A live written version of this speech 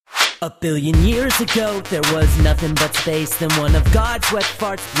A billion years ago, there was nothing but space. Then one of God's wet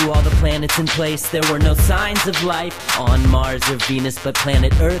farts blew all the planets in place. There were no signs of life on Mars or Venus, but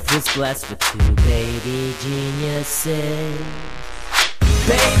planet Earth was blessed with two baby geniuses.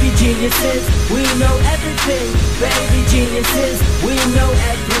 Baby geniuses, we know everything. Baby geniuses, we know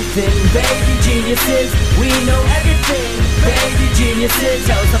everything. Baby geniuses, we know everything. Baby geniuses,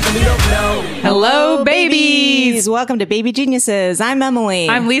 tell us something we don't know. Hello, babies! Welcome to Baby Geniuses. I'm Emily.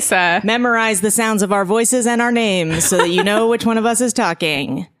 I'm Lisa. Memorize the sounds of our voices and our names so that you know which one of us is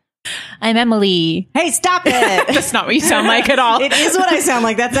talking. I'm Emily. Hey, stop it! That's not what you sound like at all. It is what I sound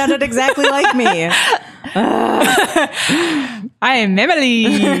like. That sounded exactly like me. I'm Emily.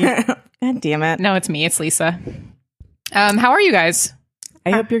 God damn it. No, it's me. It's Lisa. How are you guys? I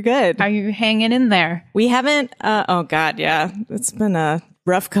hope you're good. How are you hanging in there? We haven't, oh God, yeah. It's been a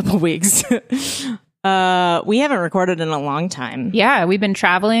rough couple weeks. We haven't recorded in a long time. Yeah, we've been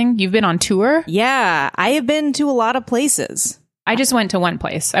traveling. You've been on tour? Yeah, I have been to a lot of places. I just went to one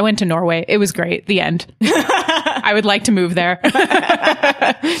place. I went to Norway. It was great. The end. I would like to move there.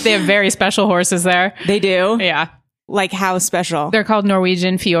 They have very special horses there. They do? Yeah. Like how special? They're called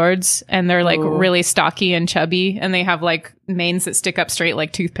Norwegian fjords, and they're like really stocky and chubby, and they have like manes that stick up straight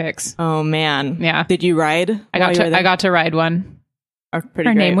like toothpicks. Oh man. Yeah. Did you ride? I got to ride one. Oh, pretty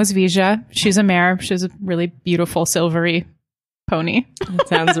Her great. name was Vija. She's a mare. She's a really beautiful silvery pony.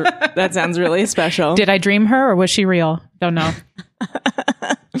 That sounds really special. Did I dream her or was she real? Don't know.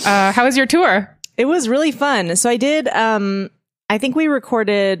 How was your tour? It was really fun. So I did, I think we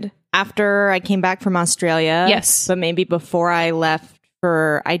recorded after I came back from Australia. Yes. But maybe before I left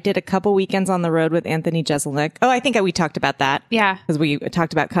I did a couple weekends on the road with Anthony Jeselnik. Oh, I think we talked about that. Yeah. Because we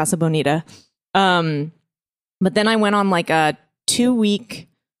talked about Casa Bonita. But then I went on like a 2-week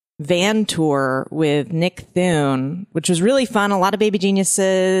van tour with Nick Thune, which was really fun. A lot of Baby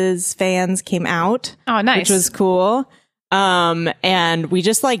Geniuses fans came out. Oh, nice. Which was cool. And we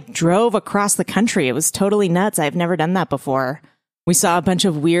just like drove across the country. It was totally nuts. I've never done that before. We saw a bunch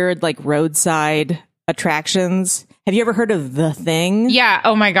of weird like roadside attractions. Have you ever heard of The Thing? Yeah.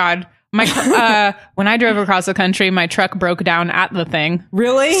 Oh my God. When I drove across the country, my truck broke down at the Thing.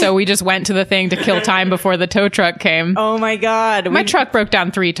 Really? So we just went to the Thing to kill time before the tow truck came. Oh my God. My truck broke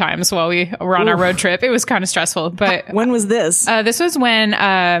down 3 times while we were on our road trip. It was kind of stressful, but when was this? This was when,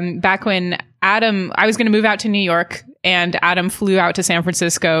 back when I was going to move out to New York, and Adam flew out to San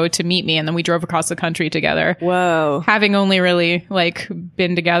Francisco to meet me, and then we drove across the country together. Whoa. Having only really like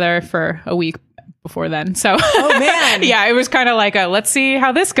been together for a week before then. So, oh man. Yeah, it was kind of like let's see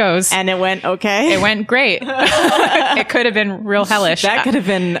how this goes. And it went okay. It went great. It could have been real hellish. That could have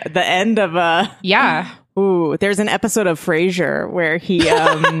been the end of yeah. Ooh, there's an episode of Frasier where he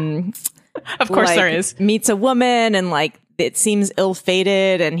of course there is. Meets a woman and like it seems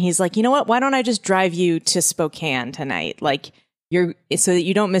ill-fated, and he's like, you know what? Why don't I just drive you to Spokane tonight? Like so that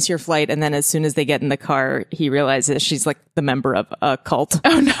you don't miss your flight. And then as soon as they get in the car, he realizes she's like the member of a cult.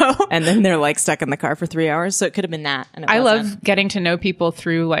 Oh no. And then they're like stuck in the car for 3 hours. So it could have been that. And I love getting to know people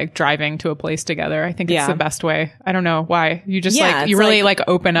through like driving to a place together. I think it's the best way. I don't know why. You just you really like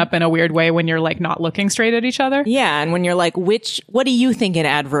open up in a weird way when you're like not looking straight at each other. Yeah. And when you're like, what do you think an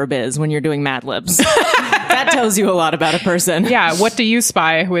adverb is when you're doing Mad Libs? That tells you a lot about a person. Yeah. What do you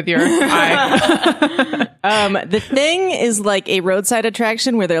spy with your eye? The Thing is like a roadside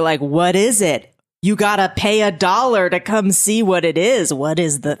attraction where they're like, what is it? You gotta pay $1 to come see what it is. What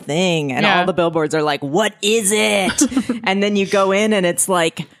is The Thing? And all the billboards are like, what is it? And then you go in and it's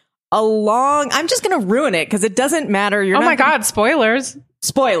like I'm just gonna ruin it because it doesn't matter. Oh my God, spoilers.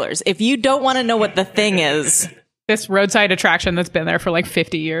 Spoilers. If you don't want to know what The Thing is. This roadside attraction that's been there for like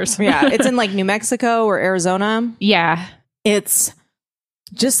 50 years. Yeah. It's in like New Mexico or Arizona. Yeah. It's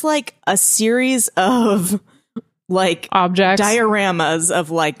just like a series of like objects, dioramas of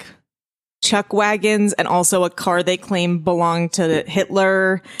like chuck wagons and also a car they claim belonged to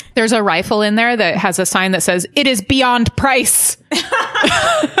Hitler. There's a rifle in there that has a sign that says, "It is beyond price."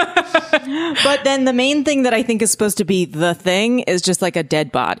 But then the main thing that I think is supposed to be the thing is just like a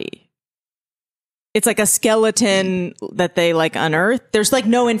dead body. It's like a skeleton that they like unearth. There's like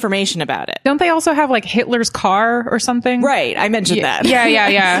no information about it. Don't they also have like Hitler's car or something? Right. I mentioned that.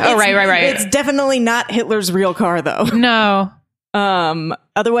 Yeah. Oh, right. It's definitely not Hitler's real car though. No.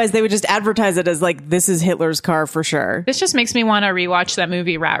 Otherwise they would just advertise it as like, this is Hitler's car for sure. This just makes me want to rewatch that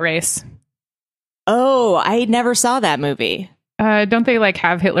movie Rat Race. Oh, I never saw that movie. Don't they like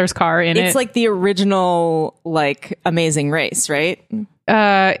have Hitler's car in it? It's like the original like Amazing Race, right?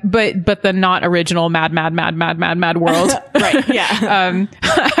 But the not original Mad World. Right. Yeah.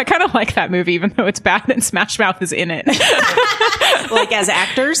 I I kind of like that movie, even though it's bad and Smash Mouth is in it. Like as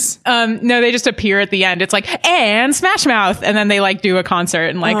actors? No, they just appear at the end. It's like, and Smash Mouth. And then they like do a concert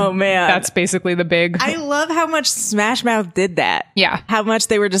and like, oh man, that's basically the big. I love how much Smash Mouth did that. Yeah. How much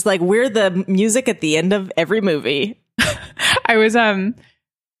they were just like, we're the music at the end of every movie. I was,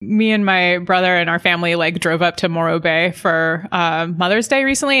 me and my brother and our family like drove up to Morro Bay for Mother's Day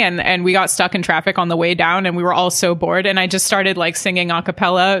recently, and we got stuck in traffic on the way down, and we were all so bored, and I just started like singing a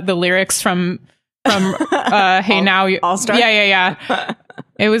cappella the lyrics from Hey Now All-Star. Yeah.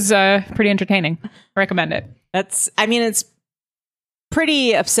 It was pretty entertaining. Recommend it. It's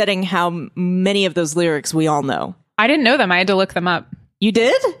pretty upsetting how many of those lyrics we all know. I didn't know them. I had to look them up. You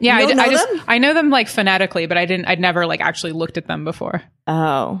did? Yeah, I know them like phonetically, but I'd never like actually looked at them before.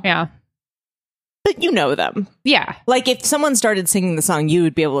 Oh. Yeah. But you know them. Yeah. Like if someone started singing the song, you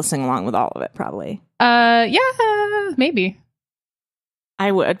would be able to sing along with all of it, probably. Yeah, maybe.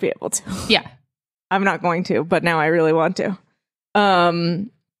 I would be able to. Yeah. I'm not going to, but now I really want to.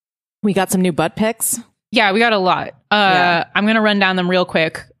 We got some new butt pics. Yeah, we got a lot. I'm going to run down them real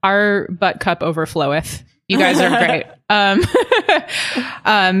quick. Our butt cup overfloweth. You guys are great.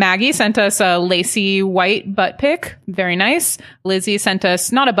 Maggie sent us a lacy white butt pic. Very nice. Lizzie sent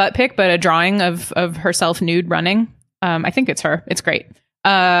us not a butt pic, but a drawing of herself nude running. I think it's her. It's great.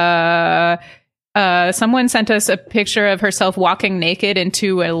 Someone sent us a picture of herself walking naked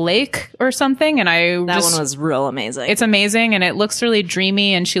into a lake or something. And that one was real amazing. It's amazing. And it looks really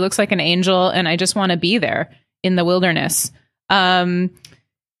dreamy, and she looks like an angel. And I just want to be there in the wilderness.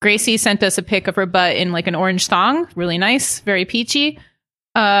 Gracie sent us a pic of her butt in like an orange thong. Really nice. Very peachy.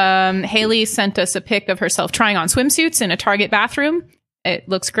 Haley sent us a pic of herself trying on swimsuits in a Target bathroom. It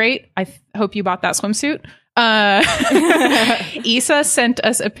looks great. I hope you bought that swimsuit. Issa sent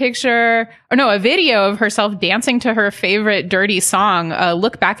us a video of herself dancing to her favorite Dirty song,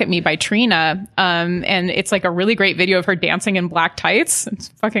 Look Back at Me by Trina. And it's like a really great video of her dancing in black tights. It's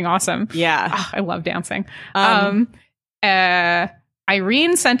fucking awesome. Yeah. Oh, I love dancing.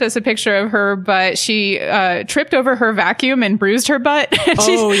 Irene sent us a picture of her butt. She tripped over her vacuum and bruised her butt.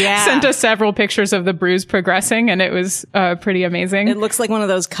 She sent us several pictures of the bruise progressing, and it was pretty amazing. It looks like one of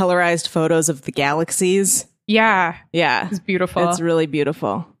those colorized photos of the galaxies. Yeah. Yeah. It's beautiful. It's really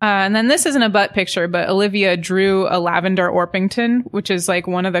beautiful. And then this isn't a butt picture, but Olivia drew a lavender Orpington, which is like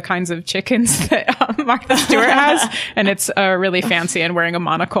one of the kinds of chickens that Martha Stewart has. And it's really fancy and wearing a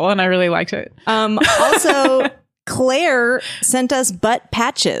monocle, and I really liked it. Also... Claire sent us butt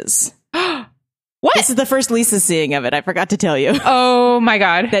patches. What? This is the first Lisa's seeing of it. I forgot to tell you. Oh my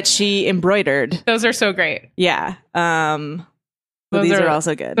God. That she embroidered. Those are so great. Yeah. These are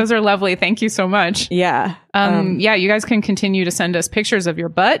also good. Those are lovely. Thank you so much. Yeah. Yeah, you guys can continue to send us pictures of your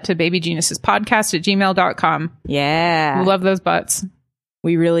butt to babygeniuspodcast@gmail.com. Yeah. We love those butts.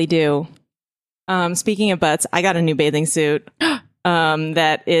 We really do. Speaking of butts, I got a new bathing suit.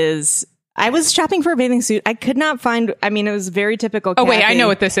 I was shopping for a bathing suit. I could not find. I mean, it was very typical. Oh wait, I know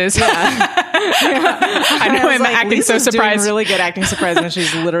what this is. Yeah. I know. I'm like, acting Lisa's so surprised. Doing really good acting surprised when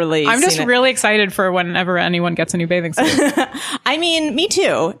she's literally. I'm just really excited for whenever anyone gets a new bathing suit. I mean, me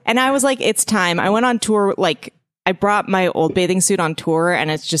too. And I was like, it's time. I went on tour. Like, I brought my old bathing suit on tour, and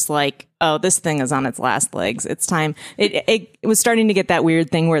it's just like, oh, this thing is on its last legs. It's time. It was starting to get that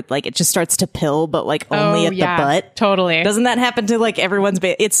weird thing where like it just starts to pill, but like only at the butt. Totally. Doesn't that happen to like everyone's?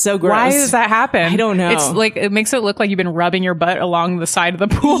 It's so gross. Why does that happen? I don't know. It's like it makes it look like you've been rubbing your butt along the side of the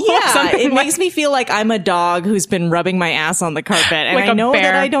pool. Yeah, it makes me feel like I'm a dog who's been rubbing my ass on the carpet, and like I know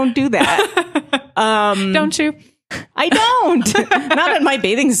that I don't do that. Don't you? I don't. Not in my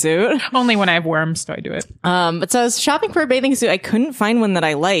bathing suit. Only when I have worms do I do it. But so I was shopping for a bathing suit. I couldn't find one that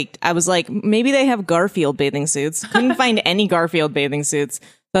I liked. I was like, maybe they have Garfield bathing suits. Couldn't find any Garfield bathing suits.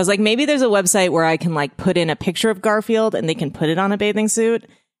 So I was like, maybe there's a website where I can like put in a picture of Garfield and they can put it on a bathing suit.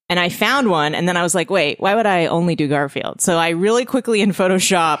 And I found one, and then I was like, wait, why would I only do Garfield? So I really quickly in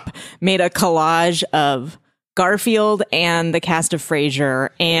Photoshop made a collage of Garfield and the cast of Frasier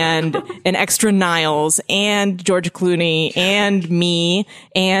and an extra Niles and George Clooney and me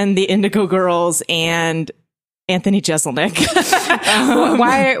and the Indigo Girls and Anthony Jeselnik.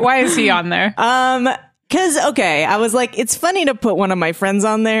 Why is he on there? Because, okay, I was like, it's funny to put one of my friends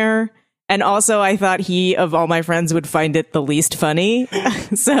on there. And also, I thought he, of all my friends, would find it the least funny.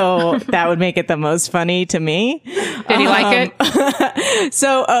 So that would make it the most funny to me. Did he like it?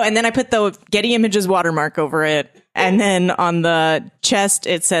 So, and then I put the Getty Images watermark over it. And then on the chest,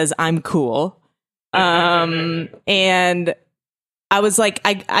 it says, I'm cool. And I was like,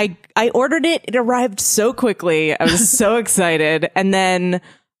 I ordered it. It arrived so quickly. I was so excited. And then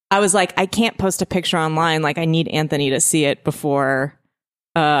I was like, I can't post a picture online. Like, I need Anthony to see it before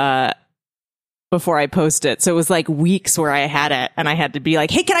before I post it. So it was like weeks where I had it and I had to be like,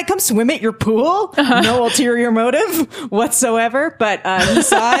 hey, can I come swim at your pool? No ulterior motive whatsoever. But he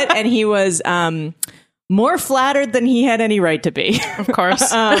saw it and he was more flattered than he had any right to be. Of course.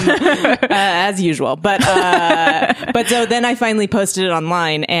 As usual. But so then I finally posted it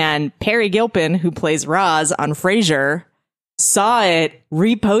online and Perry Gilpin, who plays Roz on Frasier, saw it,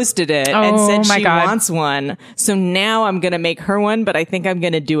 reposted it, and said she wants one. So now I'm going to make her one, but I think I'm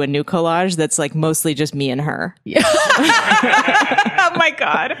going to do a new collage that's like mostly just me and her. Yeah. Oh my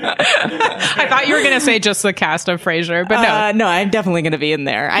God. I thought you were going to say just the cast of Frasier, but no. No, I'm definitely going to be in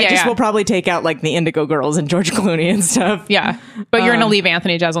there. I just will probably take out like the Indigo Girls and George Clooney and stuff. Yeah. But you're going to leave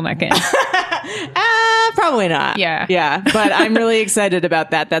Anthony Jeselnik in. Probably not. Yeah. Yeah. But I'm really excited about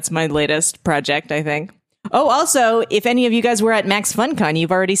that. That's my latest project, I think. Oh, also, if any of you guys were at Max FunCon,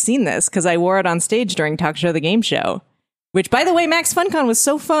 you've already seen this because I wore it on stage during Talk Show the Game Show, which, by the way, Max FunCon was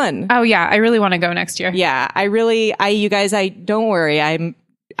so fun. Oh, yeah. I really want to go next year. Yeah, you guys, don't worry.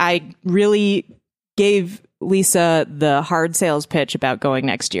 I really gave Lisa the hard sales pitch about going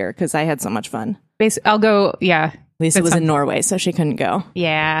next year because I had so much fun. I'll go. Yeah. Lisa was in Norway, so she couldn't go.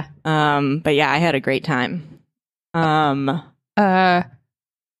 Yeah. But yeah, I had a great time.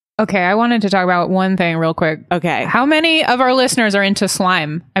 Okay, I wanted to talk about one thing real quick. Okay. How many of our listeners are into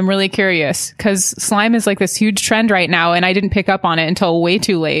slime? I'm really curious because slime is like this huge trend right now and I didn't pick up on it until way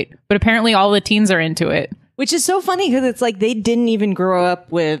too late. But apparently all the teens are into it. Which is so funny because it's like they didn't even grow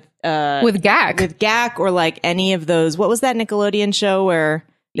up with GAC. With GAC or like any of those. What was that Nickelodeon show where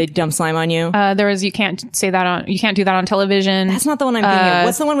they dump slime on you? There was you can't do that on television. That's not the one I'm thinking of.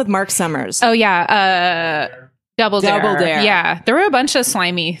 What's the one with Mark Summers? Oh yeah. Double Dare. Yeah. There were a bunch of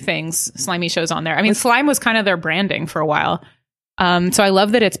slimy shows on there. I mean, slime was kind of their branding for a while. So I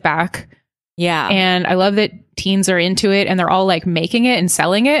love that it's back. Yeah. And I love that teens are into it and they're all like making it and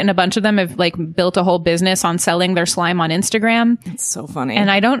selling it. And a bunch of them have like built a whole business on selling their slime on Instagram. It's so funny.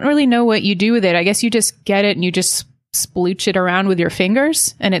 And I don't really know what you do with it. I guess you just get it and you just splooch it around with your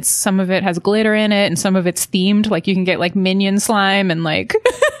fingers. And some of it has glitter in it and some of it's themed. Like you can get like Minion slime and like.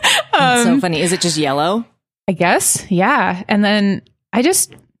 It's so funny. Is it just yellow? I guess. Yeah. And then I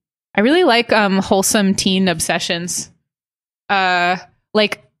really like wholesome teen obsessions.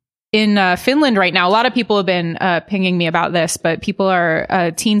 Like in Finland right now, a lot of people have been pinging me about this, but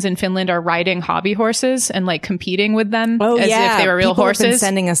teens in Finland are riding hobby horses and like competing with them as if they were real people horses. Have been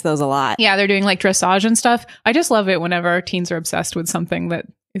sending us those a lot. Yeah, they're doing like dressage and stuff. I just love it whenever teens are obsessed with something that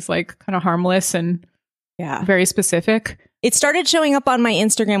is like kind of harmless and very specific. It started showing up on my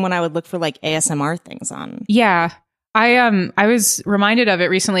Instagram when I would look for like ASMR things on. Yeah. I was reminded of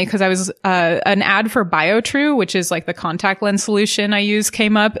it recently because I was an ad for BioTrue, which is like the contact lens solution I use,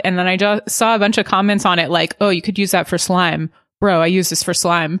 came up, and then I just saw a bunch of comments on it like, "Oh, you could use that for slime, bro. I use this for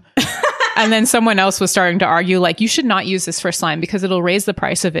slime." And then someone else was starting to argue like, "You should not use this for slime because it'll raise the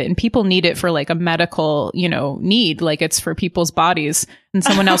price of it, and people need it for like a medical, need, like it's for people's bodies." And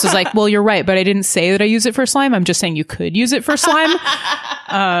someone else was like, "Well, you're right, but I didn't say that I use it for slime. I'm just saying you could use it for slime."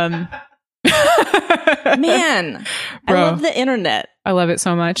 Man, Bro, I love the internet. I love it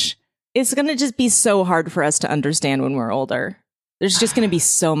so much. It's going to just be so hard for us to understand when we're older. There's just going to be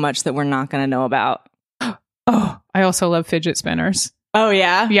so much that we're not going to know about. Oh, I also love fidget spinners. Oh,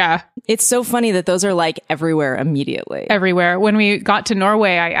 yeah? Yeah. It's so funny that those are like everywhere immediately. Everywhere. When we got to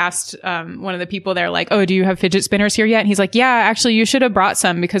Norway, I asked one of the people there, like, "Oh, do you have fidget spinners here yet?" And he's like, "Yeah, actually, you should have brought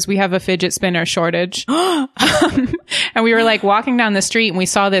some because we have a fidget spinner shortage." And we were like walking down the street and we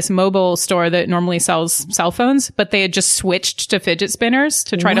saw this mobile store that normally sells cell phones, but they had just switched to fidget spinners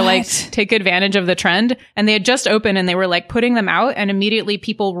to try to like take advantage of the trend. And they had just opened and they were like putting them out, and immediately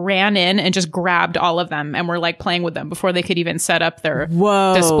people ran in and just grabbed all of them and were like playing with them before they could even set up their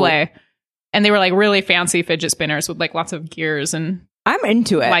display. And they were like really fancy fidget spinners with like lots of gears and I'm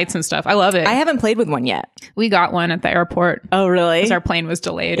into it. Lights and stuff. I love it. I haven't played with one yet. We got one at the airport. Oh, really? Because our plane was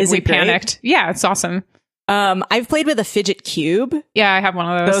delayed. Is we it great? panicked. Yeah, it's awesome. I've played with a fidget cube. Yeah, I have one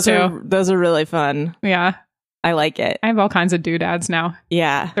of those too. Those are really fun. Yeah. I like it. I have all kinds of doodads now.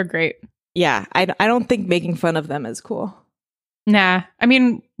 Yeah. They're great. Yeah. I don't think making fun of them is cool. Nah. I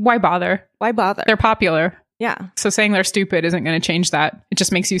mean, why bother? Why bother? They're popular. Yeah. So saying they're stupid isn't going to change that. It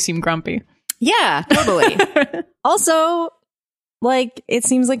just makes you seem grumpy. Yeah, totally. Also, like, it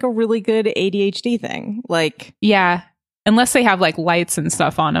seems like a really good ADHD thing. Like, yeah. Unless they have like lights and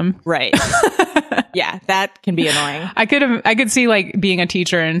stuff on them. Right. Yeah, that can be annoying. I could see like being a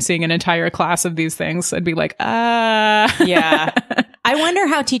teacher and seeing an entire class of these things. I'd be like, Yeah. I wonder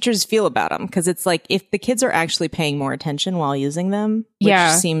how teachers feel about them, because it's like if the kids are actually paying more attention while using them,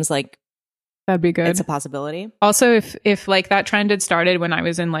 which seems like That'd be good. It's a possibility. Also, if like that trend had started when I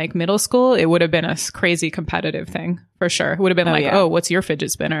was in like middle school, it would have been a crazy competitive thing for sure. It would have been oh, what's your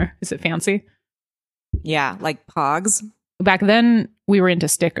fidget spinner? Is it fancy? Yeah, like Pogs. Back then, we were into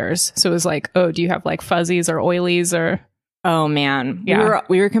stickers. So it was like, oh, do you have like fuzzies or oilies or... Oh, man. Yeah.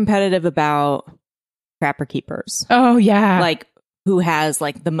 We were competitive about Crapper Keepers. Oh, yeah. Like, who has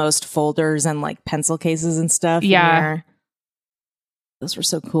like the most folders and like pencil cases and stuff. Yeah. Those were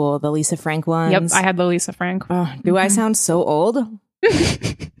so cool. The Lisa Frank ones. Yep, I had the Lisa Frank. Oh, do I sound so old?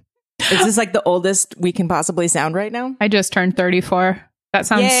 Is this like the oldest we can possibly sound right now? I just turned 34. That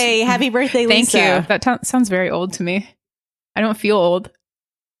sounds... Yay, happy birthday, Lisa. Thank you. That sounds very old to me. I don't feel old.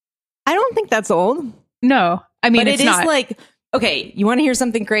 I don't think that's old. No. I mean, but it's it not. is like, okay, you want to hear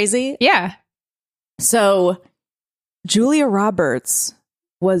something crazy? Yeah. So, Julia Roberts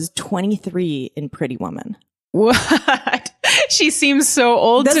was 23 in Pretty Woman. What? She seems so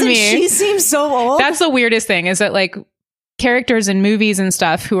old to me. She seems so old. That's the weirdest thing, is that like characters in movies and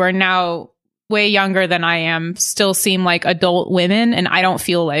stuff who are now way younger than I am still seem like adult women, and I don't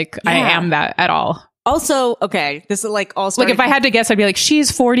feel like I am that at all. Also, okay, this is like all like if I had to guess, I'd be like,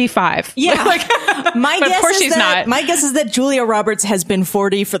 she's 45. Yeah. Like, my but guess of course is she's not. My guess is that Julia Roberts has been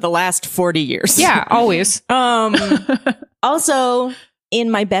 40 for the last 40 years. Yeah, always. Also,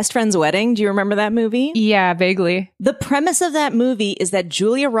 in My Best Friend's Wedding, do you remember that movie? Yeah, vaguely. The premise of that movie is that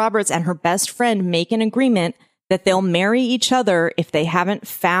Julia Roberts and her best friend make an agreement that they'll marry each other if they haven't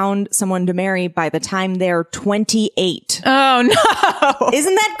found someone to marry by the time they're 28. Oh, no.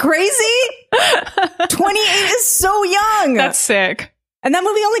 Isn't that crazy? 28 is so young. That's sick. And that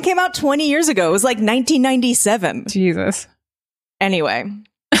movie only came out 20 years ago. It was like 1997. Jesus. Anyway.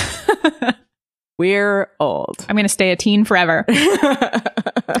 We're old. I'm going to stay a teen forever. Is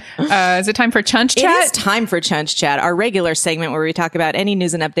it time for Chunch Chat? It is time for Chunch Chat, our regular segment where we talk about any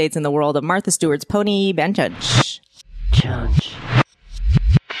news and updates in the world of Martha Stewart's pony, Ben Chunch. Chunch.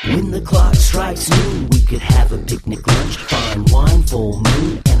 When the clock strikes noon, we could have a picnic lunch, fine wine, full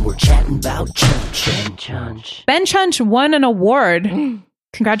moon, and we're chatting about Chunch and Chunch. Ben Chunch won an award.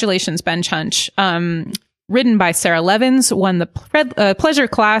 Congratulations, Ben Chunch. Written by Sarah Levins, won the pleasure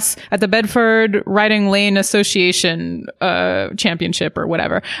class at the Bedford Riding Lane Association championship or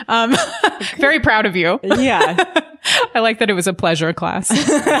whatever. Very proud of you. Yeah. I like that it was a pleasure class.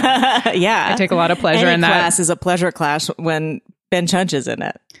 Yeah. I take a lot of pleasure in that. Any class is a pleasure class when Ben Chunch is in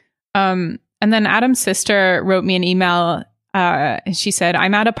it. And then Adam's sister wrote me an email. She said,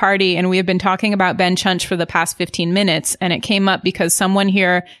 I'm at a party and we have been talking about Ben Chunch for the past 15 minutes. And it came up because someone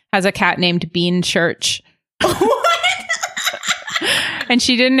here has a cat named Bean Church. What? And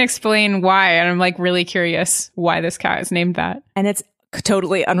she didn't explain why. And I'm like really curious why this cat is named that. And it's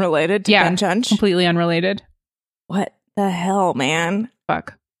totally unrelated to Ben Chunch? Completely unrelated. What the hell, man?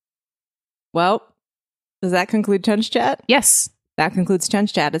 Fuck. Well, does that conclude Chunch Chat? Yes. That concludes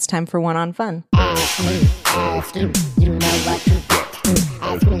Chunch Chat. It's time for One on Fun.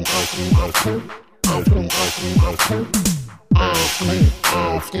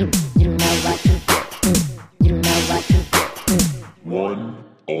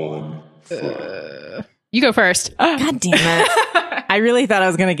 You go first. God damn it. I really thought I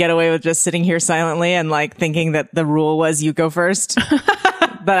was going to get away with just sitting here silently and like thinking that the rule was you go first.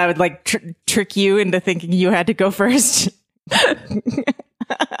 But I would like trick you into thinking you had to go first.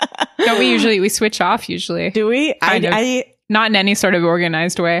 Don't we usually, we switch off usually? Do we? Not in any sort of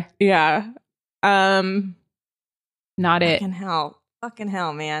organized way. Yeah. Not it. Fucking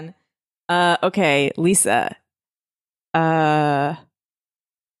hell, man. Okay, Lisa.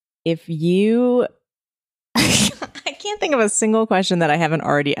 If you... I can't think of a single question that I haven't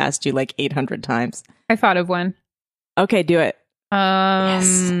already asked you like 800 times. I thought of one. Okay, do it.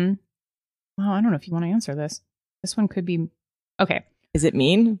 Yes. Well, I don't know if you want to answer this. This one could be... Okay. Is it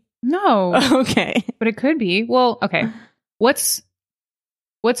mean? No. Okay. But it could be. Well, okay. What's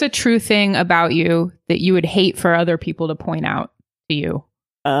a true thing about you that you would hate for other people to point out to you?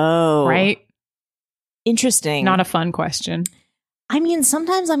 Oh. Right? Interesting. Not a fun question. I mean,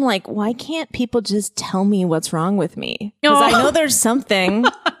 sometimes I'm like, why can't people just tell me what's wrong with me? Because I know there's something.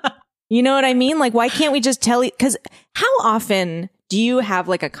 You know what I mean? Like, why can't we just tell you? Because how often do you have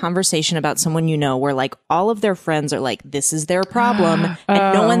like a conversation about someone you know where like all of their friends are like, this is their problem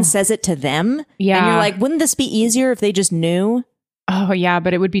and no one says it to them? Yeah. And you're like, wouldn't this be easier if they just knew? Oh, yeah,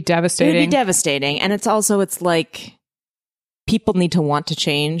 but it would be devastating. It would be devastating. And it's like people need to want to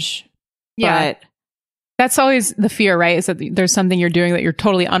change. Yeah. But that's always the fear, right? Is that there's something you're doing that you're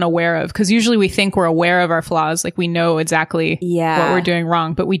totally unaware of. Because usually we think we're aware of our flaws. Like we know exactly what we're doing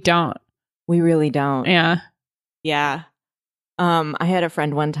wrong, but we don't. We really don't. Yeah. Yeah. I had a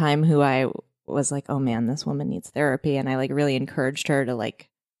friend one time who I was like, oh man, this woman needs therapy. And I like really encouraged her to like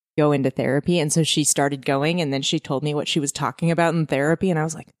go into therapy. And so she started going, and then she told me what she was talking about in therapy. And I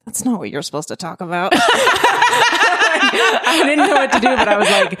was like, that's not what you're supposed to talk about. I didn't know what to do, but I was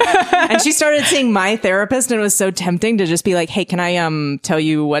like, and she started seeing my therapist, and it was so tempting to just be like, hey, can I tell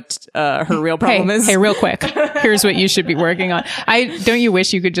you what her real problem is? Hey, real quick. Here's what you should be working on. Don't you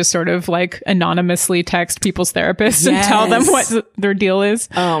wish you could just sort of like anonymously text people's therapists and tell them what their deal is?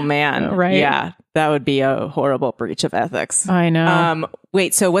 Oh man. Right. Yeah. That would be a horrible breach of ethics. I know.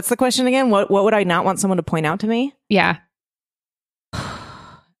 Wait, so what's the question again? What would I not want someone to point out to me? Yeah.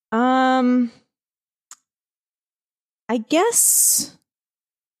 I guess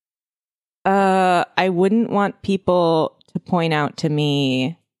I wouldn't want people to point out to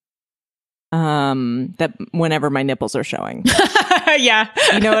me that whenever my nipples are showing. Yeah.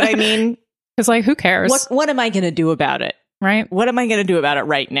 You know what I mean? Because like, who cares? What am I going to do about it? Right? What am I going to do about it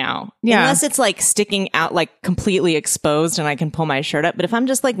right now? Yeah. Unless it's like sticking out, like completely exposed and I can pull my shirt up. But if I'm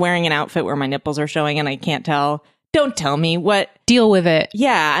just like wearing an outfit where my nipples are showing and I can't tell, don't tell me what. Deal with it.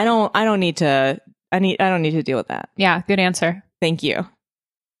 Yeah. I don't need to deal with that. Yeah. Good answer. Thank you.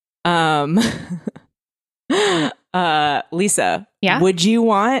 Lisa. Yeah. Would you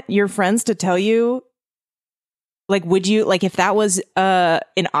want your friends to tell you, like, would you, like, if that was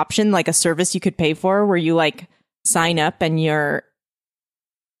an option, like a service you could pay for where you like sign up and your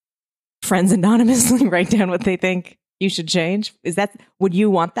friends anonymously write down what they think you should change? Would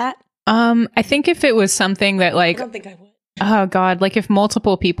you want that? I think if it was something that like, I don't think I would. oh God, like if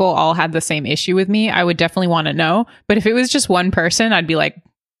multiple people all had the same issue with me, I would definitely want to know. But if it was just one person, I'd be like,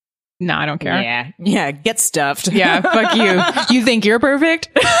 no, I don't care. Yeah. Yeah. Get stuffed. Yeah. Fuck you. You think you're perfect?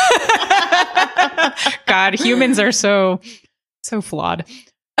 God, humans are so flawed.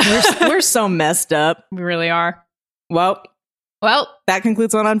 We're so messed up. We really are. Well, that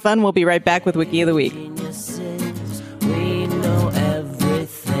concludes One on Fun. We'll be right back with Wiki of the Week. Geniuses, we know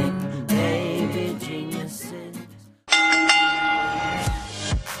everything, baby geniuses.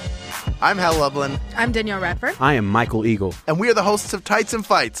 I'm Hal Lublin. I'm Danielle Radford. I am Michael Eagle. And we are the hosts of Tights and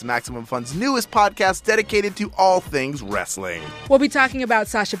Fights, Maximum Fun's newest podcast dedicated to all things wrestling. We'll be talking about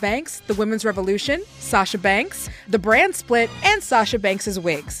Sasha Banks, the Women's Revolution, Sasha Banks, the brand split, and Sasha Banks'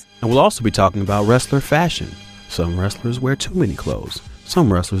 wigs. And we'll also be talking about wrestler fashion. Some wrestlers wear too many clothes.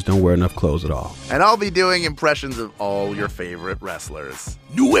 Some wrestlers don't wear enough clothes at all. And I'll be doing impressions of all your favorite wrestlers.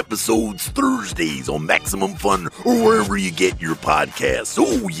 New episodes Thursdays on Maximum Fun or wherever you get your podcasts.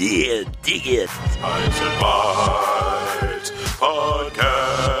 Oh yeah, dig it. Tights and Fights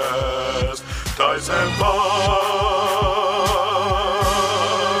Podcast. Tights and Fights.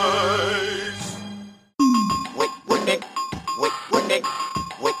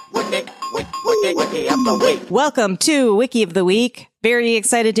 Welcome to Wiki of the Week. Very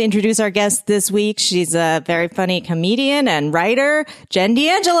excited to introduce our guest this week. She's a very funny comedian and writer, Jen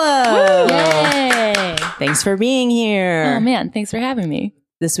D'Angelo. Yay! Thanks for being here. Oh man, thanks for having me.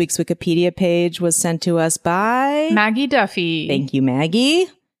 This week's Wikipedia page was sent to us by Maggie Duffy. Thank you, Maggie.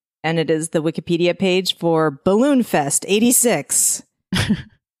 And it is the Wikipedia page for Balloon Fest 86.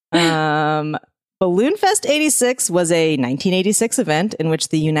 Balloon Fest 86 was a 1986 event in which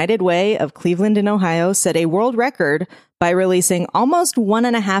the United Way of Cleveland and Ohio set a world record by releasing almost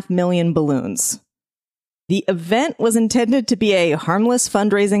 1.5 million balloons. The event was intended to be a harmless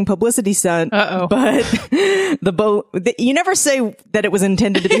fundraising publicity stunt, but you never say that it was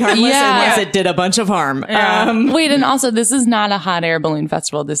intended to be harmless unless it did a bunch of harm. Yeah. Wait, and also this is not a hot air balloon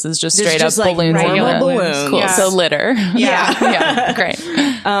festival. This is just straight up like balloons. regular balloons. Cool. Yeah. So litter. Yeah. Great.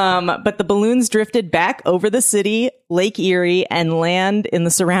 But the balloons drifted back over the city, Lake Erie, and land in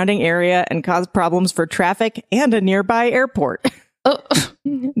the surrounding area and caused problems for traffic and a nearby airport.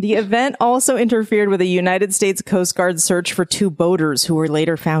 The event also interfered with a United States Coast Guard search for 2 boaters who were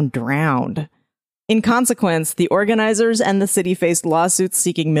later found drowned. In consequence, the organizers and the city faced lawsuits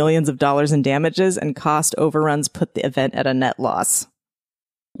seeking millions of dollars in damages, and cost overruns put the event at a net loss.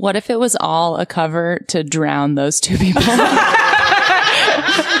 What if it was all a cover to drown those 2 people?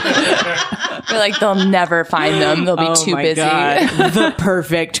 You're like, they'll never find them. They'll be too busy. God. The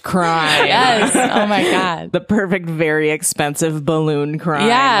perfect crime. Yes. Oh my God. The perfect, very expensive balloon crime.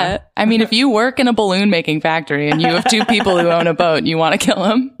 Yeah. I mean, if you work in a balloon making factory and you have 2 people who own a boat, you want to kill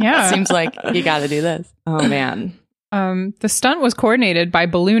them. Yeah. It seems like you got to do this. Oh, man. The stunt was coordinated by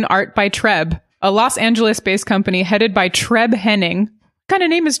Balloon Art by Treb, a Los Angeles-based company headed by Treb Henning. What kind of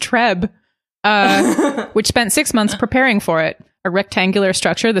name is Treb? Which spent 6 months preparing for it. a rectangular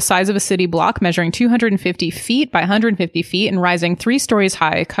structure the size of a city block, measuring 250 feet by 150 feet and rising 3 stories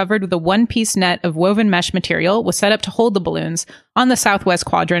high, covered with a one-piece net of woven mesh material, was set up to hold the balloons on the southwest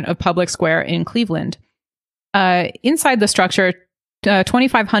quadrant of Public Square in Cleveland. Inside the structure,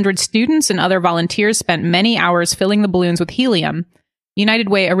 2,500 students and other volunteers spent many hours filling the balloons with helium. United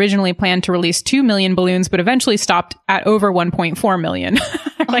Way originally planned to release 2 million balloons, but eventually stopped at over 1.4 million.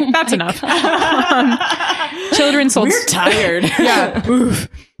 That's enough. Children sold. We're tired. Yeah. Oof.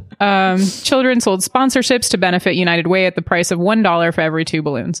 Children sold sponsorships to benefit United Way at the price of $1 for every 2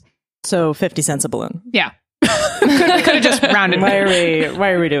 balloons. So 50 cents a balloon. Yeah. Could have just rounded. Why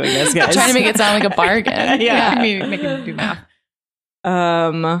are we doing this, guys? Trying to make it sound like a bargain. Yeah. Make it do math.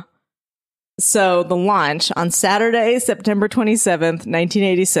 So the launch on Saturday, September 27th,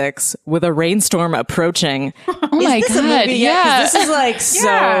 1986, with a rainstorm approaching. Oh my God. Yeah. This is like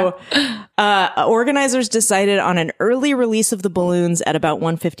so. Organizers decided on an early release of the balloons at about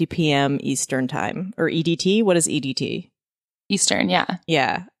 1:50 p.m. Eastern time, or EDT. What is EDT? Eastern, yeah.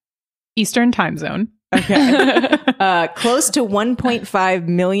 Yeah. Eastern time zone. Okay. Close to 1.5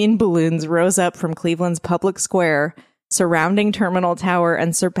 million balloons rose up from Cleveland's Public Square, surrounding Terminal Tower,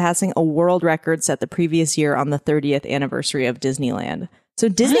 and surpassing a world record set the previous year on the 30th anniversary of Disneyland. So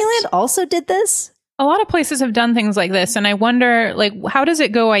Disneyland also did this? A lot of places have done things like this, and I wonder, like, how does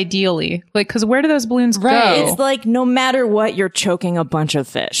it go ideally? Like, because where do those balloons go? It's like, no matter what, you're choking a bunch of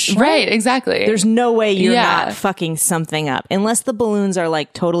fish. Right, exactly. There's no way you're not fucking something up. Unless the balloons are,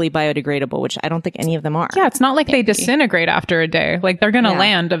 like, totally biodegradable, which I don't think any of them are. Yeah, it's not like they disintegrate after a day. Like, they're going to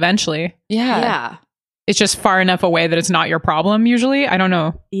land eventually. Yeah. It's just far enough away that it's not your problem, usually. I don't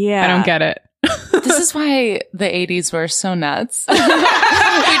know. Yeah. I don't get it. This is why the 80s were so nuts. We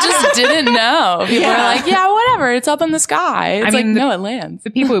just didn't know. People were like, yeah, whatever. It's up in the sky. It's no, it lands.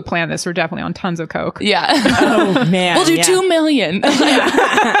 The people who planned this were definitely on tons of coke. Yeah. Oh, man. We'll do 2 million. Can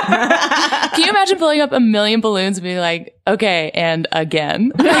you imagine filling up 1 million balloons and being like, okay, and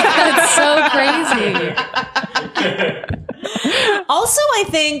again? That's so crazy. Also, I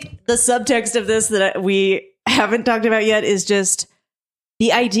think the subtext of this that we haven't talked about yet is just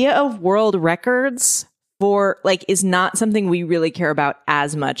the idea of world records for like is not something we really care about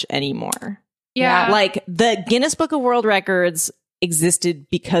as much anymore. Yeah. Like the Guinness Book of World Records existed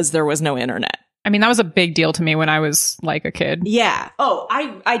because there was no internet. I mean, that was a big deal to me when I was like a kid. Yeah. Oh,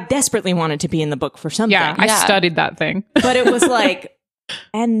 I desperately wanted to be in the book for something. Yeah, I studied that thing. But it was like,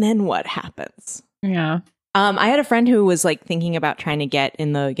 and then what happens? Yeah. I had a friend who was like thinking about trying to get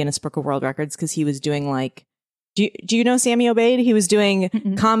in the Guinness Book of World Records because he was doing like, do you know Sammy Obeid? He was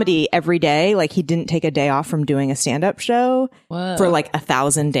doing comedy every day. Like he didn't take a day off from doing a stand-up show for like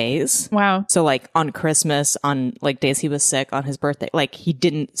 1,000 days. Wow. So like on Christmas, on like days he was sick, on his birthday, like he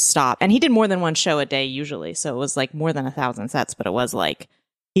didn't stop. And he did more than one show a day usually. So it was like more than 1,000 sets, but it was like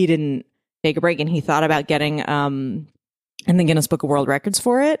he didn't take a break, and he thought about getting in the Guinness Book of World Records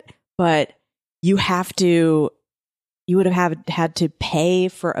for it. But you would have had to pay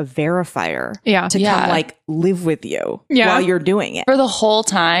for a verifier to come like live with you while you're doing it. For the whole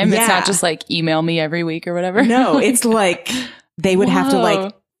time? Yeah. It's not just like email me every week or whatever? No, it's like they would have to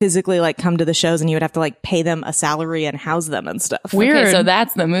like physically like come to the shows, and you would have to like pay them a salary and house them and stuff. Weird. Okay, so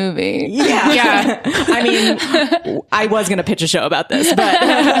that's the movie. Yeah. Yeah. I mean, I was going to pitch a show about this,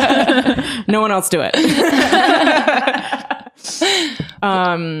 but no one else do it.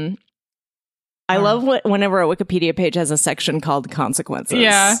 I love whenever a Wikipedia page has a section called consequences.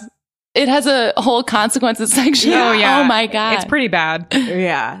 Yeah. It has a whole consequences section. Oh, yeah. Oh, my God. It's pretty bad.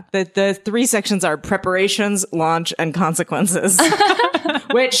 Yeah. The 3 sections are preparations, launch, and consequences,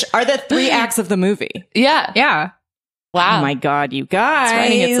 which are the 3 acts of the movie. Yeah. Yeah. Wow. Oh, my God, you guys. It's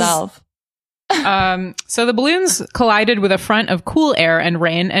writing itself. So the balloons collided with a front of cool air and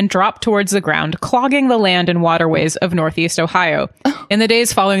rain and dropped towards the ground, clogging the land and waterways of Northeast Ohio. In the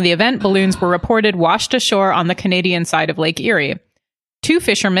days following the event, balloons were reported washed ashore on the Canadian side of Lake Erie. 2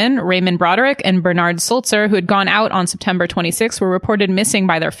 fishermen, Raymond Broderick and Bernard Sulzer, who had gone out on September 26, were reported missing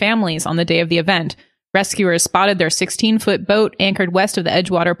by their families on the day of the event. Rescuers spotted their 16-foot boat anchored west of the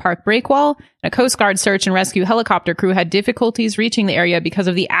Edgewater Park breakwall. A Coast Guard search and rescue helicopter crew had difficulties reaching the area because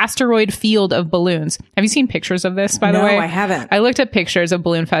of the asteroid field of balloons. Have you seen pictures of this, by the way? No, I haven't. I looked at pictures of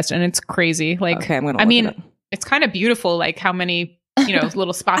Balloon Fest, and it's crazy. Like, okay, I'm gonna I look mean, it up. it's kind of beautiful, like how many,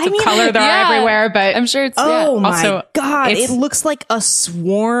 little spots of color there are everywhere, but I'm sure it's, oh my also, God, it looks like a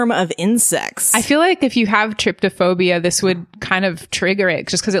swarm of insects. I feel like if you have tryptophobia, this would kind of trigger it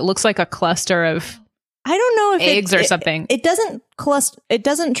just because it looks like a cluster of I don't know if eggs or something. It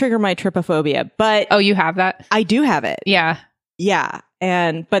doesn't trigger my trypophobia, but oh, you have that? I do have it. Yeah. Yeah.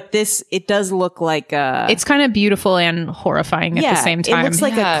 But it does look like it's kind of beautiful and horrifying at the same time. It looks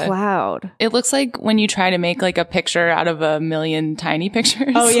like Yeah. a cloud. It looks like when you try to make like a picture out of a million tiny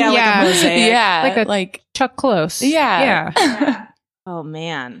pictures. Oh yeah, Yeah. like a mosaic. Yeah. Like Chuck Close. Yeah. Yeah. Oh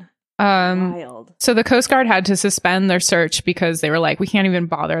man. Wild. So the Coast Guard had to suspend their search because they were like, we can't even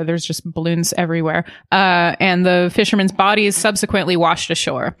bother. There's just balloons everywhere. And the fishermen's bodies subsequently washed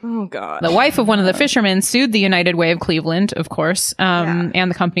ashore. Oh god. The wife of one of the fishermen sued the United Way of Cleveland, of course,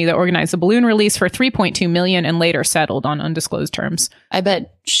 and the company that organized the balloon release for $3.2 million and later settled on undisclosed terms. I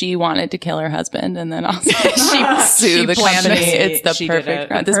bet she wanted to kill her husband and then also she sued the planned company. it. It's the She did perfect it.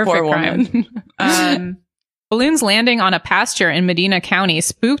 crime. This Perfect poor woman. Balloons landing on a pasture in Medina County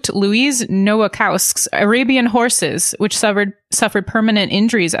spooked Louise Nowakowski's Arabian horses, which suffered permanent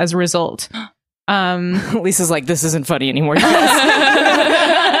injuries as a result. Lisa's like, this isn't funny anymore. You guys.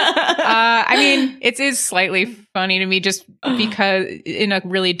 I mean, it is slightly funny to me just because in a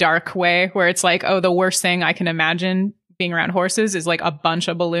really dark way where it's like, oh, the worst thing I can imagine being around horses is like a bunch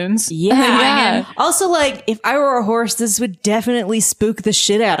of balloons. Yeah. Also, like, if I were a horse, this would definitely spook the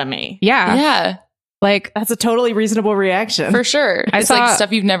shit out of me. Yeah. Yeah, Like, That's a totally reasonable reaction. for sure. I It's saw- like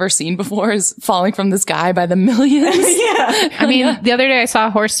stuff you've never seen before is falling from the sky by the millions. Yeah. I mean, the other day I saw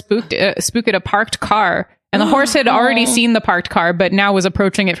a horse spook at a parked car. And the horse had already seen the parked car, but now was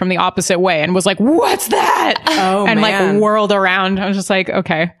approaching it from the opposite way and was like, what's that? Oh, and man. like whirled around. I was just like,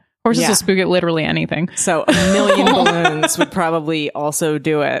 okay. Horses Yeah. will spook at literally anything. So a million balloons would probably also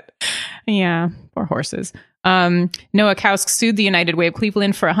do it. Yeah, poor horses. Nowakowski sued the United Way of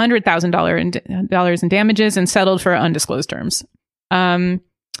Cleveland for $100,000 in damages and settled for undisclosed terms.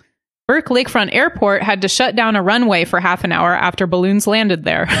 Burke Lakefront Airport had to shut down a runway for half an hour after balloons landed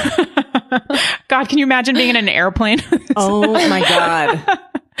there. God, can you imagine being in an airplane? Oh my God.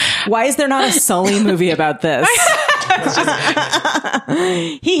 Why is there not a Sully movie about this?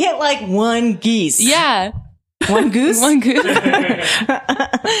 He hit like one geese. Yeah. One goose? One goose.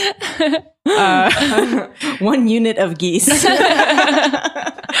 One unit of geese.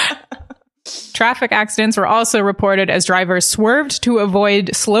 Traffic accidents were also reported as drivers swerved to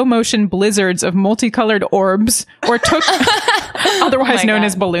avoid slow motion blizzards of multicolored orbs or took, otherwise known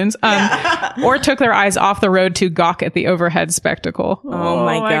as balloons, or took their eyes off the road to gawk at the overhead spectacle. Oh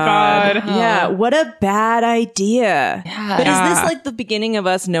my God. Yeah. What a bad idea. Yeah. But is this like the beginning of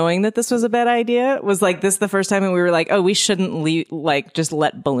us knowing that this was a bad idea? Was like this the first time when we were like, oh, we shouldn't just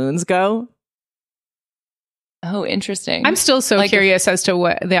let balloons go? Oh, interesting. I'm still so Like curious as to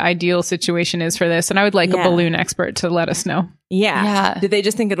what the ideal situation is for this, and I would like a Yeah. balloon expert to let us know. Yeah. Yeah. Did they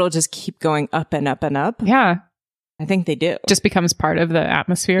just think it'll just keep going up and up and up? Yeah, I think they do. just becomes part of the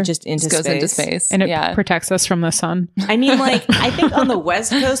atmosphere, Just into Just goes space. into space. and it yeah. protects us from the sun. I mean, like, I think on the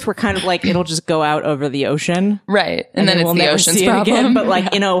West Coast, we're kind of like, it'll just go out over the ocean. Right. And then it's we'll the never ocean's see it problem. again. But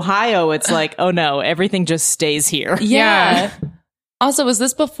like in Ohio, it's like, oh no, everything just stays here. Yeah. Also, was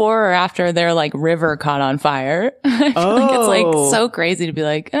this before or after their like river caught on fire? I feel like it's like so crazy to be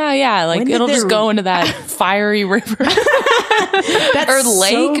like, oh yeah, like When did it'll just their- go into that fiery river. That's Or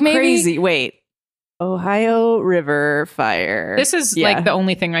lake, so maybe? crazy. Wait, Ohio River fire. This is Yeah. like the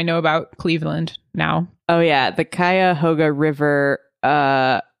only thing I know about Cleveland now. Oh yeah, the Cuyahoga River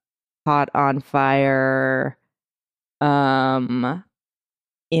caught on fire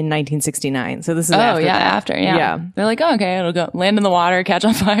in 1969. So this is Oh after yeah, that. after yeah. They're like, oh, okay, it'll go land in the water, catch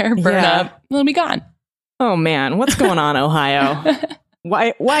on fire, burn Yeah. up, it'll be gone. Oh man, what's going on, Ohio?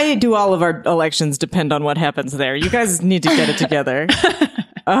 Why do all of our elections depend on what happens there? You guys need to get it together.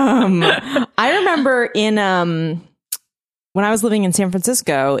 I remember in when I was living in San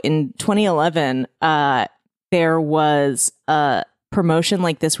Francisco in 2011, there was a promotion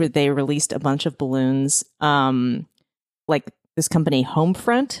like this where they released a bunch of balloons, like this company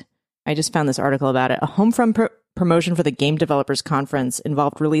Homefront. I just found this article about it. A Homefront promotion for the Game Developers Conference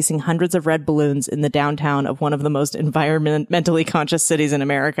involved releasing hundreds of red balloons in the downtown of one of the most environmentally conscious cities in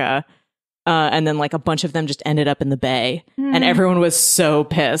America. And then like a bunch of them just ended up in the Bay, and everyone was so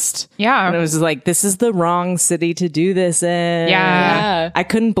pissed. Yeah. And it was just like, this is the wrong city to do this in. Yeah. I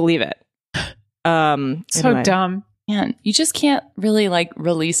couldn't believe it. So Anyway. dumb. Man, you just can't really like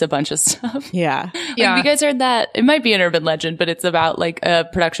release a bunch of stuff. Yeah. Like, Yeah. have you guys heard that? It might be an urban legend, but it's about like a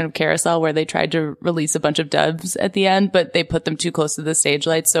production of Carousel where they tried to release a bunch of doves at the end, but they put them too close to the stage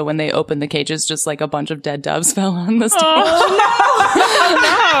lights. So when they opened the cages, just like a bunch of dead doves fell on the stage.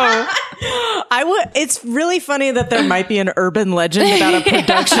 I would. It's really funny that there might be an urban legend about a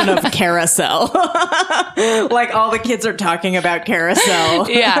production of Carousel. Like all the kids are talking about Carousel.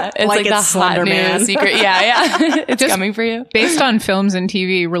 Yeah, it's like the hot new secret. Yeah. It's Just coming for you. Based on films and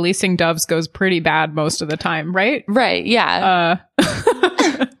TV, releasing doves goes pretty bad most of the time, right? Right, yeah.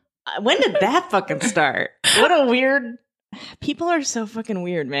 When did that fucking start? What a weird... People are so fucking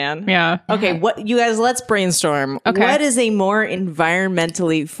weird, man. Yeah. Okay, what you guys, let's brainstorm. Okay. What is a more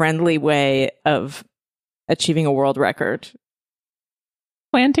environmentally friendly way of achieving a world record?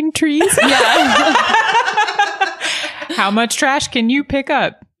 Planting trees? Yeah. How much trash can you pick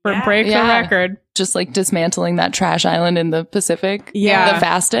up for break the record? Just like dismantling that trash island in the Pacific. Yeah. The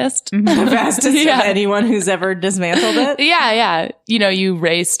fastest. The fastest Yeah. of anyone who's ever dismantled it? Yeah. You know, you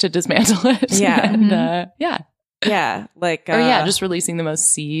race to dismantle it. Yeah. And, yeah. Yeah, like... Or just releasing the most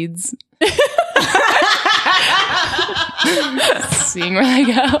seeds. Seeing where they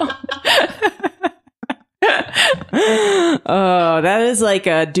go. Oh, that is like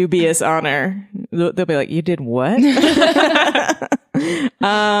a dubious honor. They'll be like, you did what? Yeah,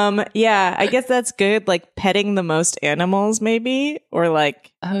 I guess that's good. Like petting the most animals, maybe, or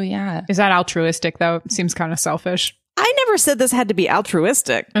like... Oh, yeah. Is that altruistic, though? It seems kind of selfish. I never said this had to be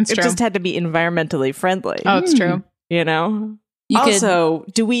altruistic. That's it true. just had to be environmentally friendly. Oh, it's true. You know?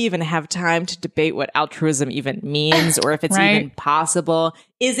 Do we even have time to debate what altruism even means or if it's Right. even possible?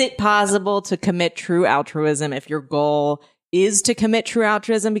 Is it possible to commit true altruism if your goal is to commit true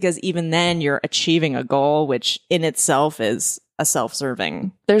altruism? Because even then you're achieving a goal, which in itself is a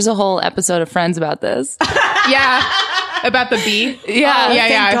self-serving. There's a whole episode of Friends about this. Yeah. About the bee? Yeah.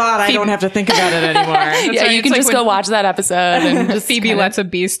 Thank God I don't have to think about it anymore. Yeah, right. you It's can like just when- go watch that episode and just Phoebe kinda- lets a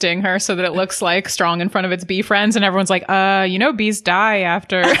bee sting her so that it looks like strong in front of its bee friends, and everyone's like, bees die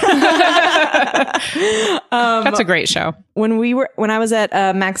after. That's a great show. When I was at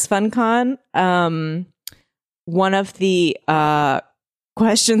Max FunCon, one of the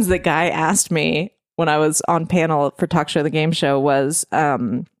questions that Guy asked me when I was on panel for Talk Show the Game Show was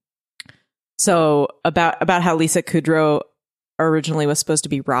so about how Lisa Kudrow originally was supposed to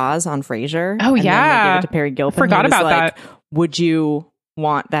be Roz on Frasier. Oh, and then yeah. they gave it to Perry Gilpin. Forgot He was about like, that. Would you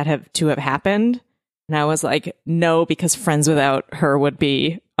want that to have happened? And I was like, no, because Friends without her would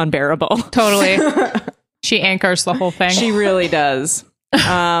be unbearable. Totally. She anchors the whole thing. She really does.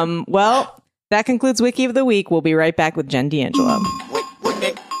 Well, that concludes Wiki of the Week. We'll be right back with Jen D'Angelo.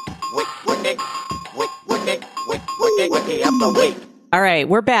 All right,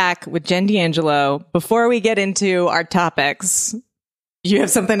 we're back with Jen D'Angelo. Before we get into our topics, you have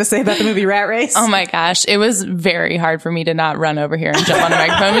something to say about the movie Rat Race? Oh my gosh. It was very hard for me to not run over here and jump on a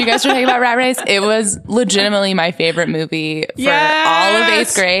microphone when you guys were talking about Rat Race. It was legitimately my favorite movie for all of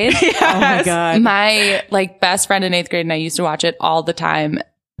 8th grade. Oh my God. My best friend in 8th grade and I used to watch it all the time.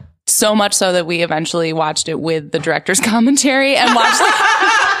 So much so that we eventually watched it with the director's commentary and watched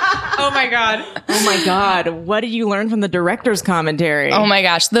Oh my God. Oh my God. What did you learn from the director's commentary? Oh my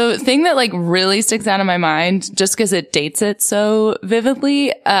gosh. The thing that really sticks out in my mind, just because it dates it so vividly,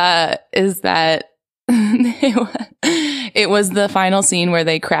 is that it was the final scene where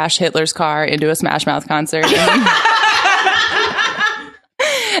they crash Hitler's car into a Smash Mouth concert.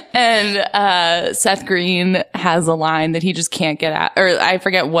 And Seth Green has a line that he just can't get out, or I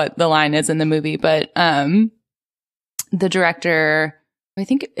forget what the line is in the movie, but the director, I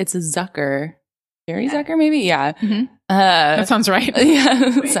think it's Zucker. Jerry Zucker, maybe? Yeah. Mm-hmm. That sounds right.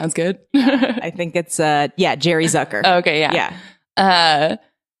 Yeah, sounds good. I think it's, Jerry Zucker. Okay, yeah. Yeah.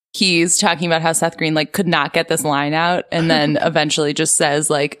 He's talking about how Seth Green could not get this line out and then eventually just says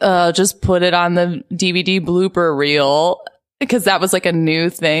just put it on the DVD blooper reel, because that was a new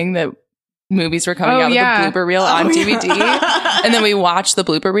thing that movies were coming out with the blooper reel on DVD. And then we watched the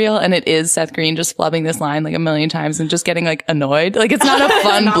blooper reel and it is Seth Green just flubbing this line a million times and just getting annoyed. It's not a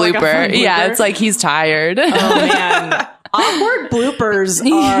fun not blooper. like a fun blooper. Yeah, it's he's tired. Oh man. Awkward bloopers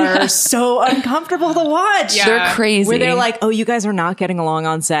are so uncomfortable to watch. Yeah. They're crazy. Where they're like, oh, you guys are not getting along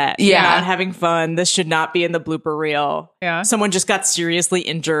on set. Yeah. You're not having fun. This should not be in the blooper reel. Yeah. Someone just got seriously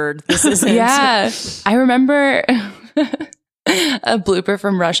injured. This isn't. Yeah. I remember a blooper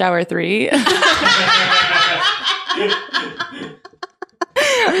from Rush Hour 3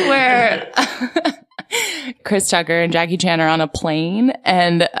 where Chris Tucker and Jackie Chan are on a plane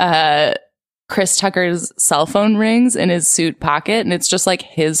and Chris Tucker's cell phone rings in his suit pocket and it's just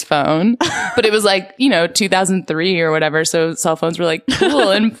his phone. But it was 2003 or whatever. So cell phones were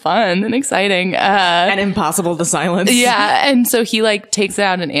cool and fun and exciting. And impossible to silence. Yeah. And so he takes it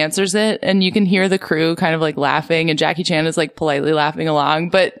out and answers it. And you can hear the crew kind of laughing and Jackie Chan is politely laughing along.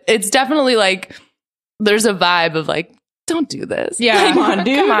 But it's definitely there's a vibe of don't do this. Yeah. Come on,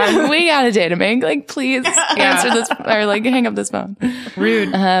 dude. Come on. We got a data bank. Like, please answer this or like hang up this phone.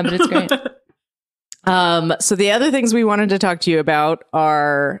 Rude. But it's great. So the other things we wanted to talk to you about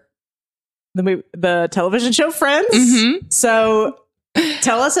are the television show Friends. Mm-hmm. So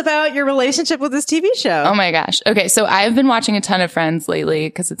tell us about your relationship with this TV show. Oh my gosh. Okay. So I've been watching a ton of Friends lately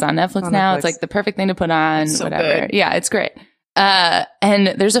because it's on Netflix now. It's like the perfect thing to put on, It's so whatever. good. Yeah, it's great. And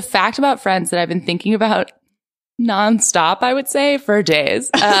there's a fact about Friends that I've been thinking about nonstop, I would say, for days,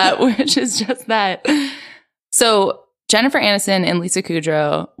 which is just that. So Jennifer Aniston and Lisa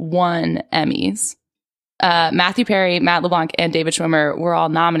Kudrow won Emmys. Matthew Perry, Matt LeBlanc, and David Schwimmer were all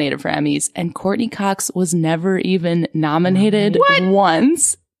nominated for Emmys, and Courtney Cox was never even nominated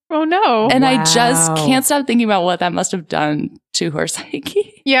once. Oh no. And I Wow. just can't stop thinking about what that must have done to her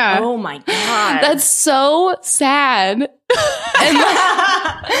psyche. Yeah. Oh my God. That's so sad.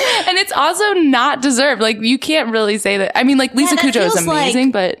 And it's also not deserved. Like, you can't really say that. I mean, like, Lisa that Kudrow is feels like-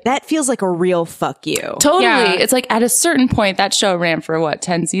 amazing, but that feels like a real fuck you. totally. Yeah. It's like at a certain point, that show ran for what,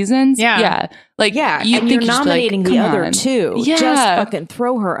 10 seasons? Yeah. Yeah. Like, Yeah, you and think you're you should be like, nominating the come other on. two. Yeah. Just fucking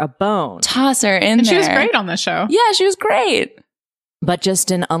throw her a bone. Toss her in And there. she was great on the show. Yeah, she was great. But just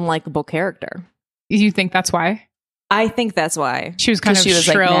an unlikable character. You think that's why? I think that's why. She was kind of 'Cause she was,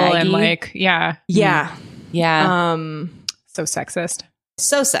 like, shrill and Maggie? like, yeah, Yeah. Yeah. so sexist.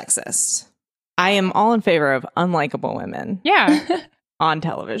 So sexist. I am all in favor of unlikable women Yeah. on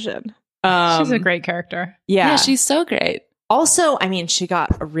television. She's a great character. Yeah. Yeah, she's so great. Also, I mean, she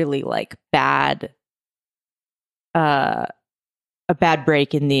got a really like bad a bad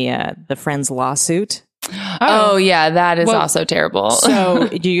break in the Friends lawsuit. Oh, yeah, that is Well, also terrible. So,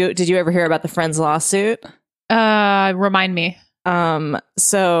 did you ever hear about the Friends lawsuit? Remind me.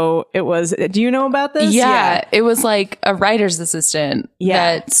 So it was, do you know about this? yeah, it was like a writer's assistant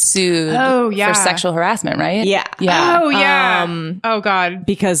Yeah. that sued Oh, yeah. for sexual harassment, right? Yeah. Yeah. Oh yeah. Um, Oh god.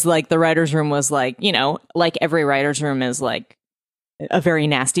 because like the writer's room was like, you know, like every writer's room is like a very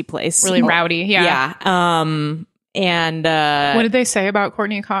nasty place. Really rowdy. Yeah. Yeah. And What did they say about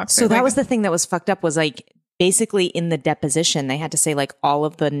Courtney Cox? so that was the thing that was fucked up was like basically in the deposition they had to say like all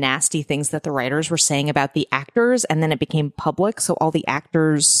of the nasty things that the writers were saying about the actors, and then it became public, so all the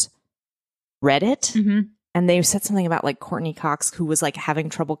actors read it. Mhm. And they said something about like Courtney Cox, who was like having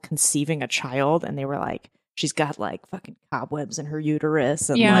trouble conceiving a child, and they were like, she's got like fucking cobwebs in her uterus.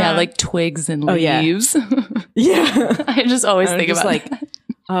 And Yeah. Yeah, like twigs and Oh, yeah. leaves. yeah. I just always I'm think just about like, that.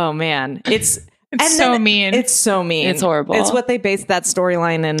 oh man, it's It's so mean. It's so mean. It's horrible. It's what they based that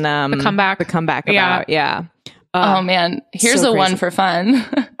storyline in The Comeback. The Comeback Yeah. about. Yeah. Oh man, here's so a one crazy. for fun.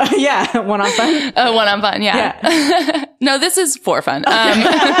 Yeah. One on fun. One on fun, yeah. No, this is for fun.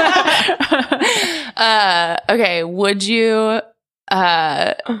 Okay, would you?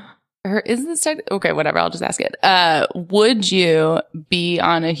 Or is this okay? Whatever. I'll just ask it. Would you be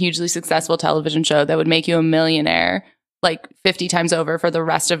on a hugely successful television show that would make you a millionaire, like 50 times over for the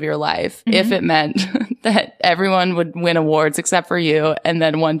rest of your life, if it meant that everyone would win awards except for you, and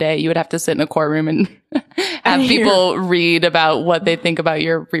then one day you would have to sit in a courtroom and have people read about what they think about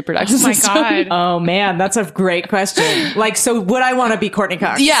your reproductive Oh my system? god. Oh man, that's a great question. Like, so would I want to be Courtney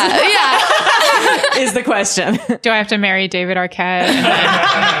Cox? Yeah. Is the question. Do I have to marry David Arquette? And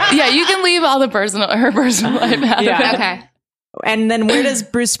then, Yeah, you can leave all the her personal life out Yeah. of it. okay. And then where does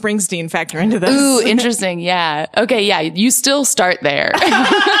Bruce Springsteen factor into this? Ooh, interesting. Yeah. Okay. Yeah. You still start there.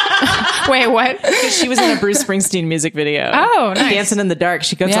 Wait, what? She was in a Bruce Springsteen music video. Oh, nice. Dancing in the Dark.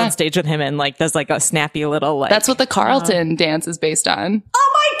 She goes Yeah. on stage with him and like does like a snappy little like. That's what the Carlton dance is based on.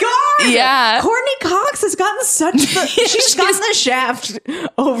 Oh my god! Yeah. Courtney Cox has gotten such the, she's gotten the shaft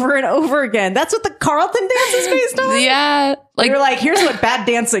over and over again. That's what the Carlton dance is based on. Yeah. Like, You're like, here's what bad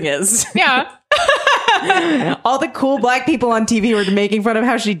dancing is. Yeah. All the cool black people on TV were making fun of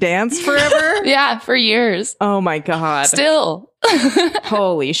how she danced forever. yeah, for years. Oh my god! Still.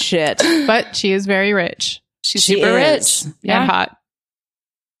 Holy shit! But she is very rich She's She super is. rich. and hot.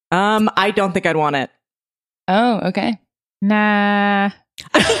 I don't think I'd want it. Oh, okay. Nah.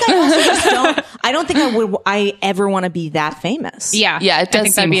 I don't think I ever want to be that famous. Yeah. Yeah, it I does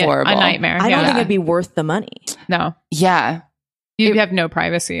think that'd seem be horrible. a nightmare. I don't Yeah. think it'd be worth the money. No. Yeah. You have no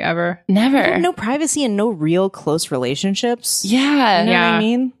privacy ever. Never. I have no privacy and no real close relationships. Yeah. You know what Yeah. I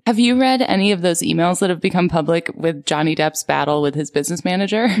mean? Have you read any of those emails that have become public with Johnny Depp's battle with his business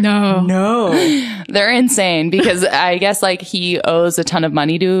manager? No. No. They're insane because I guess like he owes a ton of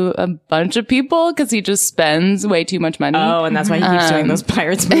money to a bunch of people because he just spends way too much money. Oh, and that's why he keeps doing those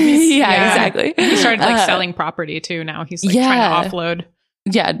Pirates movies. yeah, Yeah. exactly. He started like selling property too now. He's like Yeah. trying to offload.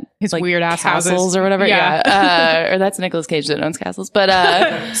 Yeah, His like weird ass castles houses or whatever. Yeah. Yeah, or that's Nicolas Cage that owns castles,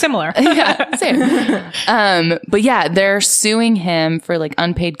 but Similar. yeah, same. But yeah, they're suing him for like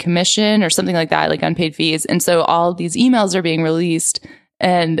unpaid commission or something like that, like unpaid fees. And so all of these emails are being released,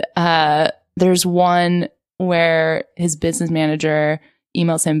 and there's one where his business manager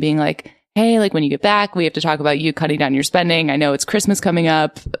emails him being like, hey, like when you get back, we have to talk about you cutting down your spending. I know it's Christmas coming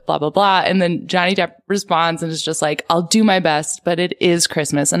up, blah, blah, blah. And then Johnny Depp responds and is just like, I'll do my best, but it is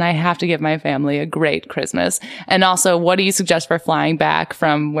Christmas and I have to give my family a great Christmas. And also, what do you suggest for flying back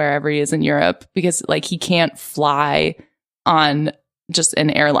from wherever he is in Europe? Because like he can't fly on just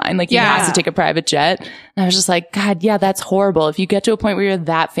an airline. Like he has to take a private jet. And I was just like, God, yeah, that's horrible. If you get to a point where you're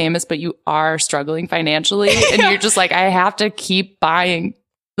that famous, but you are struggling financially and you're just like, I have to keep buying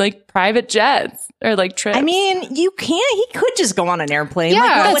like private jets or like trips. I mean, you can't. He could just go on an airplane. Yeah,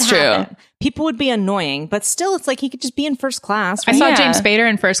 like, what that's would true. happen? People would be annoying, but still, it's like he could just be in first class. I Right? saw Yeah. James Spader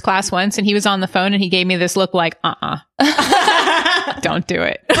in first class once, and he was on the phone, and he gave me this look like, don't do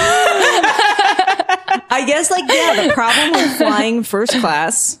it. I guess, like, yeah, the problem with flying first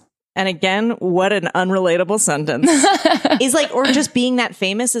class, and again, what an unrelatable sentence, is like, or just being that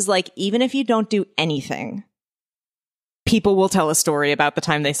famous is like, even if you don't do anything, people will tell a story about the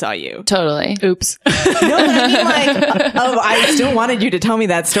time they saw you. Totally. Oops. No, but I mean, like, oh, I still wanted you to tell me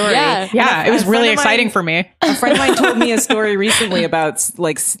that story. Yeah. Yeah, it was really exciting for me. A friend of mine told me a story recently about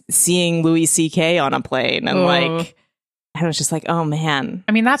like seeing Louis C.K. on a plane, and like, I was just like, oh man.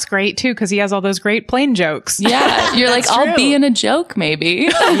 I mean, that's great too, because he has all those great plane jokes. Yeah. You're like, I'll be in a joke maybe.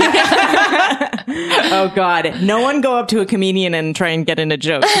 Oh God. No one go up to a comedian and try and get in a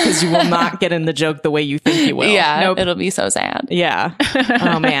joke, because you will not get in the joke the way you think you will. Yeah. Nope. It'll be so sad. Yeah.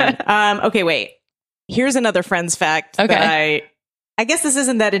 Oh man. Okay, wait. Here's another Friends fact Okay. that I guess this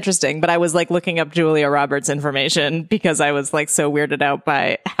isn't that interesting, but I was like looking up Julia Roberts information because I was like so weirded out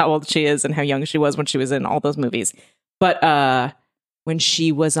by how old she is and how young she was when she was in all those movies. But when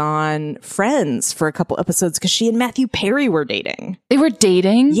she was on Friends for a couple episodes, because she and Matthew Perry were dating. They were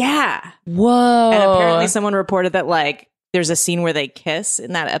dating? Yeah. Whoa. And apparently someone reported that like there's a scene where they kiss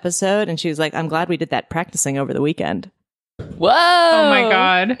in that episode, and she was like, I'm glad we did that practicing over the weekend. Whoa. Oh my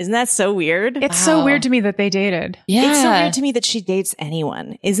God. Isn't that so weird? It's so Wow. weird to me that they dated. Yeah. It's so weird to me that she dates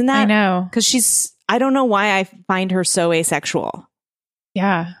anyone. Isn't that? I know. Because I don't know why I find her so asexual.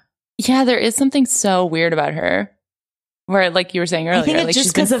 Yeah. Yeah, there is something so weird about her. Where, like you were saying earlier, I think it's like just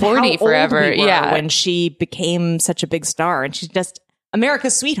she's been because of 40 how forever. old we were Yeah. when she became such a big star, and she's just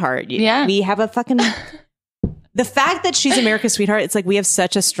America's sweetheart. Yeah. We have a fucking. The fact that she's America's sweetheart, it's like we have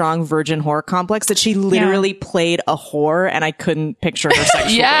such a strong virgin whore complex that she literally played a whore, and I couldn't picture her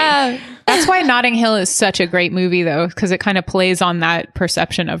sexually. Yeah. That's why Notting Hill is such a great movie, though, because it kind of plays on that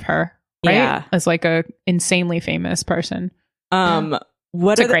perception of her, right? Yeah. As like a insanely famous person. What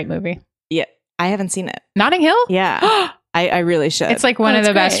It's are a great movie. Yeah, I haven't seen it. Notting Hill? Yeah, I really should. It's like one Oh, of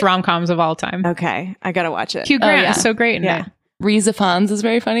the it's best great. rom-coms of all time. okay, I gotta watch it. Hugh Grant yeah. is so great in Yeah. it. Reza Fons is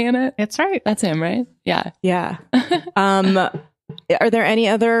very funny in it. It's right. That's him, right? Yeah. Yeah. Are there any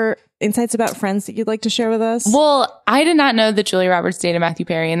other insights about Friends that you'd like to share with us? Well, I did not know that Julia Roberts dated Matthew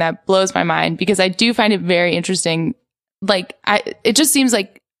Perry, and that blows my mind because I do find it very interesting. Like, it just seems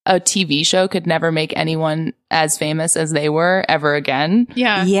like a TV show could never make anyone as famous as they were ever again.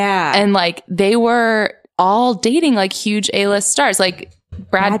 Yeah. yeah. And like, they were all dating like huge A-list stars. Like,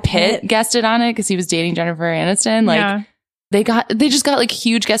 Brad Pitt guested on it because he was dating Jennifer Aniston. Like, Yeah. they just got like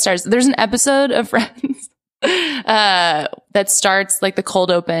huge guest stars. There's an episode of Friends that starts like the cold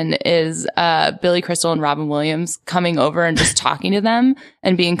open is Billy Crystal and Robin Williams coming over and just talking to them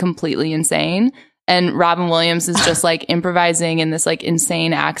and being completely insane. And Robin Williams is just like improvising in this like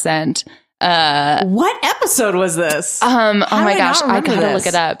insane accent. What episode was this? Oh do my I gosh, not I remember gotta this?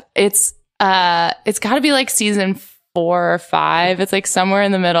 look it up. It's got to be like season 4 or 5. It's like somewhere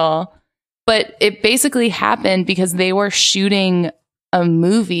in the middle. But it basically happened because they were shooting a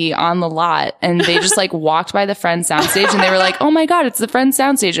movie on the lot, and they just like walked by the Friends soundstage, and they were like, "Oh my God, it's the Friends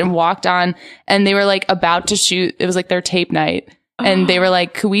soundstage!" and walked on, and they were like about to shoot. It was like their tape night. And they were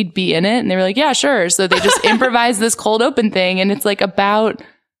like, could we be in it? And they were like, yeah, sure. So they just improvised this cold open thing. And it's like about,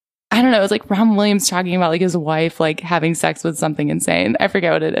 I don't know, it's like Robin Williams talking about like his wife, like having sex with something insane. I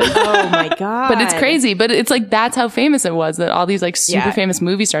forget what it is. Oh my God. But it's crazy. But it's like, that's how famous it was, that all these like super Yeah. famous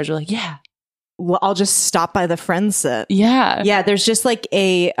movie stars were like, yeah, Well, I'll just stop by the Friends set. yeah. Yeah, there's just like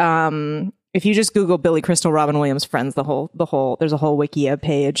a if you just Google Billy Crystal, Robin Williams, Friends, the whole there's a whole Wikia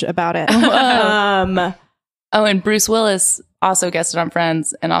page about it. Oh, and Bruce Willis also guested on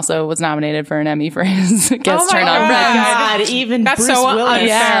Friends and also was nominated for an Emmy for his guest turn on Friends. God, even That's Bruce so Willis. unfair.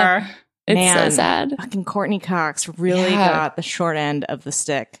 Yeah. It's so sad. Fucking Courtney Cox really got the short end of the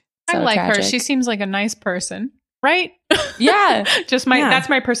stick. I So like her. tragic. She seems like a nice person, right? Yeah. That's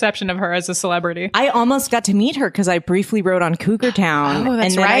my perception of her as a celebrity. I almost got to meet her because I briefly wrote on Cougar Town. Oh,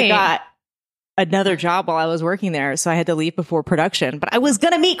 that's and then right. I got another job while I was working there, so I had to leave before production. But I was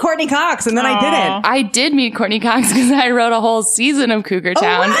going to meet Courtney Cox, and then I didn't. I did meet Courtney Cox because I wrote a whole season of Cougar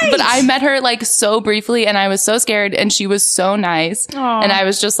Town. right. But I met her like so briefly and I was so scared and she was so nice. Aw. And I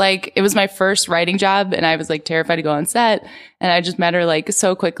was just like, it was my first writing job and I was like terrified to go on set. And I just met her like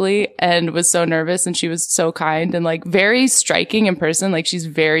so quickly and was so nervous and she was so kind and like very striking in person. Like she's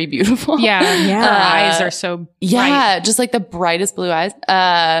very beautiful. Yeah. Yeah. Her eyes are so bright. Yeah. Just like the brightest blue eyes.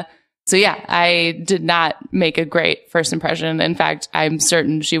 So yeah, I did not make a great first impression. In fact, I'm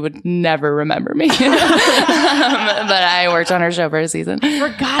certain she would never remember me. But I worked on her show for a season.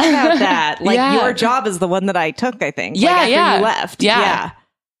 Forgot about that. Like Yeah. your job is the one that I took, I think. Yeah, like, after yeah. you left. Yeah.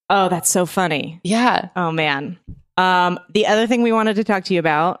 Oh, that's so funny. Yeah. Oh man. The other thing we wanted to talk to you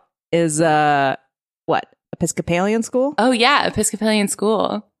about is what? Episcopalian school? Oh yeah, Episcopalian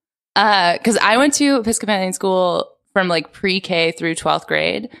school. Cause I went to Episcopalian school from like pre-K through 12th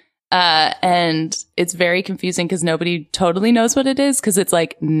grade. And it's very confusing because nobody totally knows what it is because it's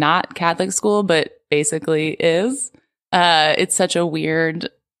like not Catholic school, but basically is. It's such a weird,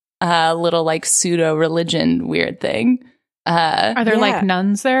 little like pseudo religion weird thing. Are there Yeah. like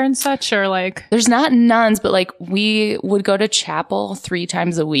nuns there and such, or like? There's not nuns, but like we would go to chapel 3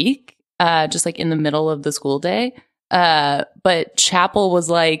 times a week, just like in the middle of the school day. But chapel was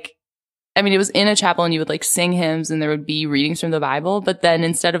like, I mean, it was in a chapel and you would like sing hymns and there would be readings from the Bible. But then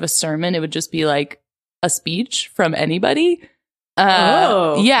instead of a sermon, it would just be like a speech from anybody.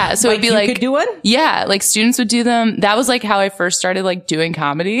 Yeah. So it'd be you like, could do one? yeah, like students would do them. That was like how I first started like doing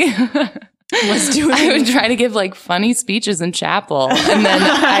comedy. I would try to give like funny speeches in chapel. And then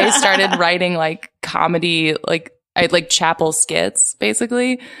I started writing like comedy, like I had like chapel skits,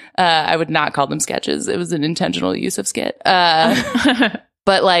 basically. I would not call them sketches. It was an intentional use of skit.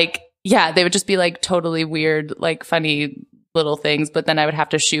 But like, yeah, they would just be like totally weird, like funny little things. But then I would have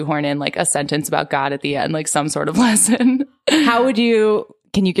to shoehorn in like a sentence about God at the end, like some sort of lesson. How would you?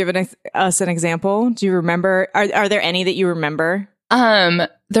 Can you give us an example? Do you remember? Are there any that you remember?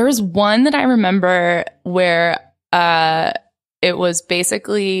 There was one that I remember where it was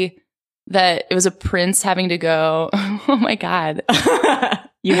basically that it was a prince having to go. Oh my God.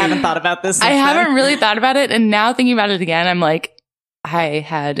 You haven't thought about this? I since haven't then? really thought about it. And now thinking about it again, I'm like, I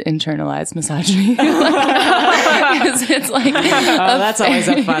had internalized misogyny. 'Cause it's like, Oh, that's always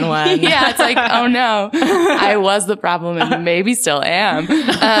a fun one. yeah, it's like, oh no, I was the problem and maybe still am.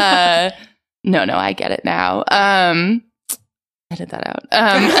 No, I get it now. Edit that out.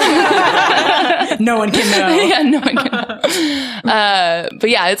 No one can know. Yeah, no one can know. But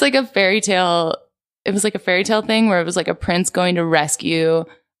yeah, it's like a fairy tale. It was like a fairy tale thing where it was like a prince going to rescue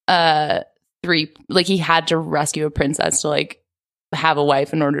 3, like he had to rescue a princess to like have a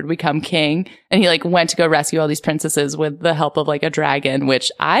wife in order to become king. And he like went to go rescue all these princesses with the help of like a dragon,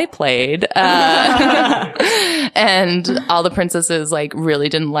 which I played. And all the princesses like really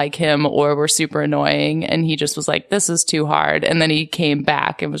didn't like him or were super annoying. And he just was like, this is too hard. And then he came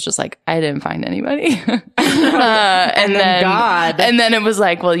back and was just like, I didn't find anybody. And then God. And then it was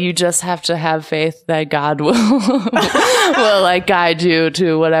like, well, you just have to have faith that God will like guide you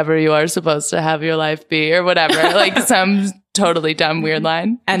to whatever you are supposed to have your life be or whatever. Like some totally dumb, weird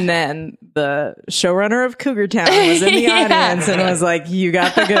line. And then the showrunner of Cougar Town was in the Yeah. audience and was like, you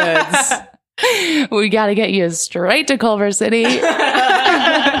got the goods. We got to get you straight to Culver City.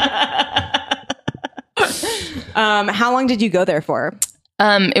 How long did you go there for?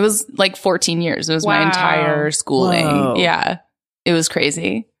 It was like 14 years. It was my Wow. entire schooling. Whoa. Yeah. It was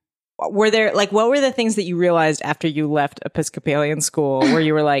crazy. Were there like what were the things that you realized after you left Episcopalian school where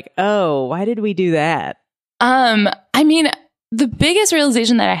you were like, oh, why did we do that? I mean, the biggest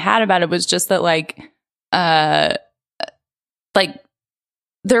realization that I had about it was just that like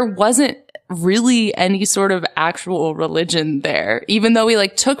there wasn't really any sort of actual religion there. Even though we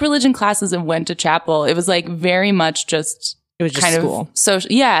like took religion classes and went to chapel, it was like very much just It was just kind school. of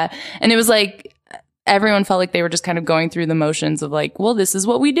social. Yeah. And it was like everyone felt like they were just kind of going through the motions of like, well, this is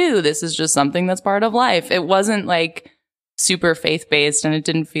what we do. This is just something that's part of life. It wasn't like super faith-based, and it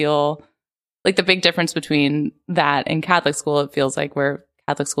didn't feel like the big difference between that and Catholic school. It feels like where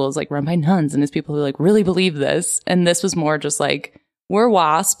Catholic school is like run by nuns and it's people who like really believe this. And this was more just like, we're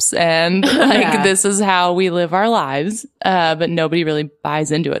WASPs and like, Yeah. this is how we live our lives. But nobody really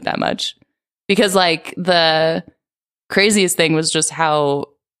buys into it that much because like the craziest thing was just how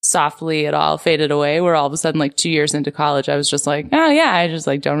softly it all faded away, where all of a sudden, like 2 years into college, I was just like, oh yeah, I just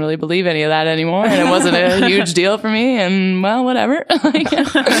like don't really believe any of that anymore. And it wasn't a huge deal for me. And well, whatever.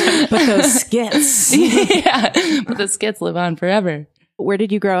 But those skits. Yeah. But the skits live on forever. Where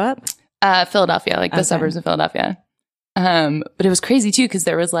did you grow up? Philadelphia, like the suburbs of Philadelphia. But it was crazy too, because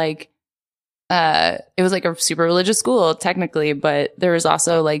there was like, it was like a super religious school technically, but there was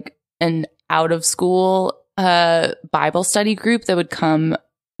also like an out of school Bible study group that would come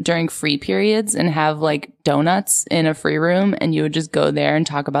during free periods and have like donuts in a free room, and you would just go there and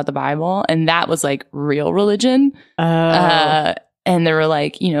talk about the Bible. And that was like real religion. And there were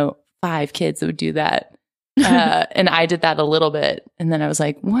like, 5 kids that would do that. And I did that a little bit. And then I was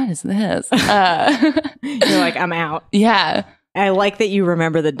like, what is this? You're like, I'm out. Yeah. I like that you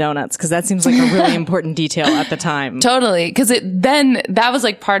remember the donuts, because that seems like a really important detail at the time. Totally. Because that was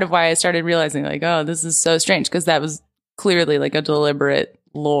like part of why I started realizing like, oh, this is so strange, because that was clearly like a deliberate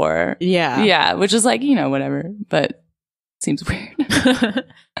lore. Yeah. Yeah. Which is like, whatever, but seems weird.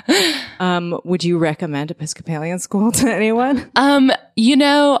 Would you recommend Episcopalian school to anyone?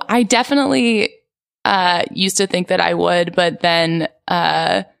 I definitely used to think that I would, but then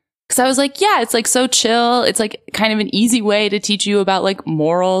because I was like, yeah, it's like so chill. It's like kind of an easy way to teach you about like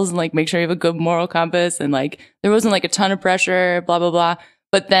morals and like make sure you have a good moral compass, and like there wasn't like a ton of pressure, blah blah blah.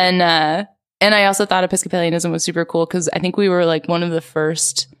 But then and I also thought Episcopalianism was super cool, because I think we were like one of the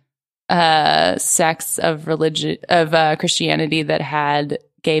first sects of religion of Christianity that had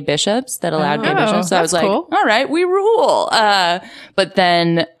gay bishops, that allowed gay bishops. So I was like, cool. all right, we rule. But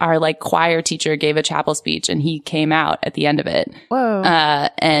then our like choir teacher gave a chapel speech, and he came out at the end of it. Whoa.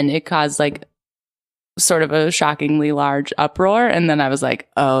 And it caused like sort of a shockingly large uproar. And then I was like,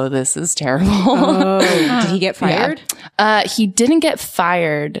 oh, this is terrible. Oh, did he get fired? Yeah. He didn't get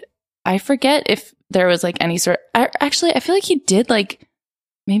fired. I forget if there was like any sort actually, I feel like he did like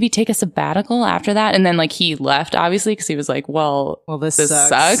maybe take a sabbatical after that. And then like he left, obviously, because he was like, well, this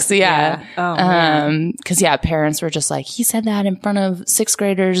sucks. Yeah. Oh, because parents were just like, he said that in front of 6th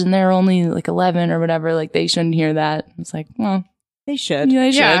graders and they're only like 11 or whatever. Like they shouldn't hear that. It's like, well, they should. Yeah,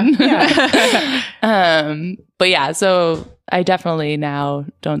 they should. Yeah. But yeah, so I definitely now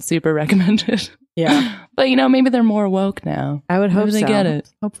don't super recommend it. Yeah. But maybe they're more woke now. I would hope maybe they so. get it.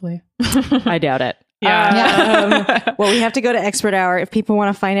 Hopefully. I doubt it. Yeah. Well, we have to go to Expert Hour. If people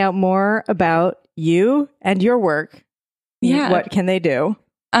want to find out more about you and your work, what can they do?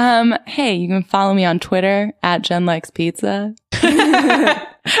 Hey, you can follow me on Twitter at JenLikesPizza.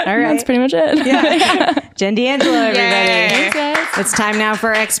 All right. That's pretty much it. Yeah. Jen D'Angelo, everybody. Yay. Thanks, guys. It's time now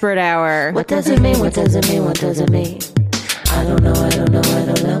for Expert Hour. What does it mean? What does it mean? What does it mean? I don't know, I don't know, I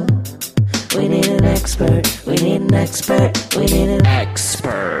don't know. We need an expert. We need an expert. We need an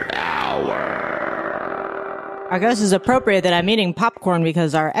expert hour. I guess it's appropriate that I'm eating popcorn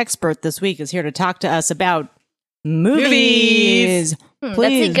because our expert this week is here to talk to us about movies.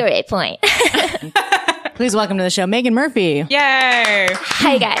 Please, That's a great point. please welcome to the show, Megan Murphy. Yay.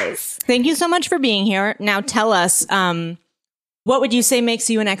 Hi, guys. Thank you so much for being here. Now tell us, what would you say makes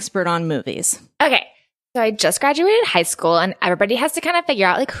you an expert on movies? Okay. So I just graduated high school, and everybody has to kind of figure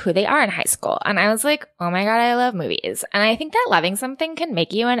out like who they are in high school. And I was like, oh my God, I love movies. And I think that loving something can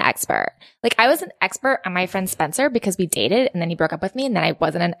make you an expert. Like I was an expert on my friend Spencer because we dated and then he broke up with me, and then I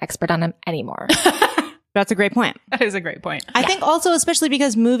wasn't an expert on him anymore. That's a great point. That is a great point. I think also, especially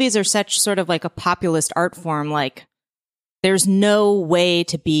because movies are such sort of like a populist art form, like there's no way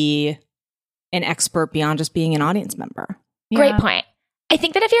to be an expert beyond just being an audience member. Great point. I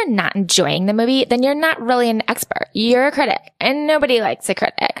think that if you're not enjoying the movie, then you're not really an expert. You're a critic, and nobody likes a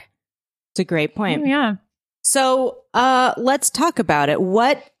critic. It's a great point. Yeah. So let's talk about it.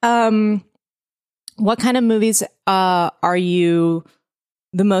 What kind of movies are you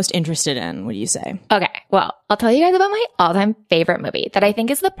the most interested in, would you say? Okay, well, I'll tell you guys about my all-time favorite movie that I think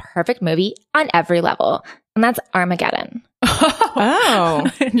is the perfect movie on every level, and that's Armageddon. Oh,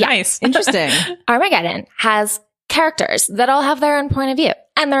 Nice. interesting. Armageddon has characters that all have their own point of view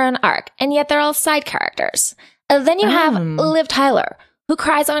and their own arc, and yet they're all side characters. And then you have Liv Tyler, who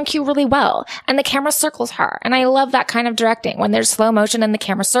cries on cue really well, and the camera circles her. And I love that kind of directing when there's slow motion and the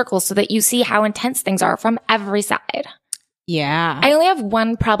camera circles so that you see how intense things are from every side. Yeah. I only have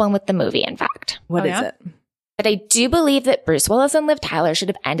one problem with the movie, in fact. What is it? But I do believe that Bruce Willis and Liv Tyler should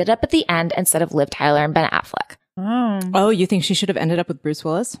have ended up at the end instead of Liv Tyler and Ben Affleck. Oh, you think she should have ended up with Bruce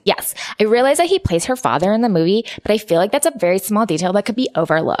Willis? Yes. I realize that he plays her father in the movie, but I feel like that's a very small detail that could be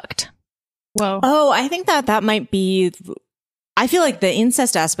overlooked. Whoa. Oh, I think that might be... I feel like the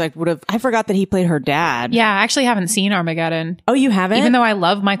incest aspect would have... I forgot that he played her dad. Yeah, I actually haven't seen Armageddon. Oh, you haven't? Even though I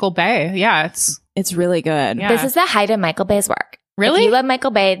love Michael Bay. Yeah, It's really good. Yeah. This is the height of Michael Bay's work. Really? If you love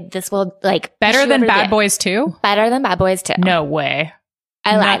Michael Bay, this will like Better push you than over the Bad edge. Boys 2? Better than Bad Boys 2. No way.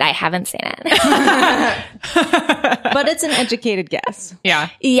 I lied. I haven't seen it. But it's an educated guess. Yeah.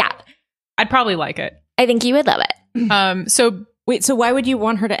 Yeah. I'd probably like it. I think you would love it. So Wait, so why would you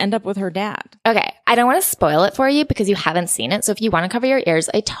want her to end up with her dad? Okay. I don't want to spoil it for you because you haven't seen it. So if you want to cover your ears,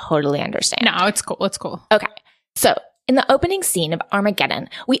 I totally understand. no, it's cool. It's cool. Okay. So in the opening scene of Armageddon,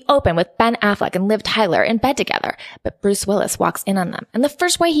 we open with Ben Affleck and Liv Tyler in bed together, but Bruce Willis walks in on them. And the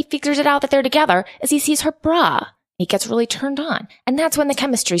first way he figures it out that they're together is he sees her bra. He gets really turned on. And that's when the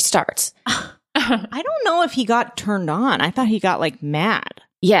chemistry starts. I don't know if he got turned on. I thought he got like mad.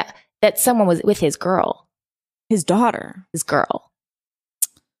 Yeah. That someone was with his girl. His daughter. His girl.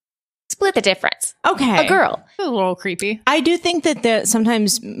 Split the difference. Okay. A girl. It's a little creepy. I do think that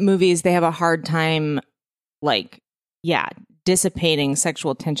sometimes movies, they have a hard time, like, dissipating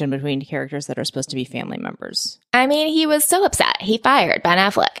sexual tension between characters that are supposed to be family members. I mean, he was so upset. He fired Ben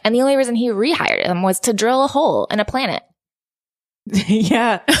Affleck. And the only reason he rehired him was to drill a hole in a planet.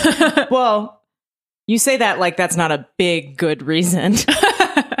 Yeah. Well, you say that like that's not a big, good reason.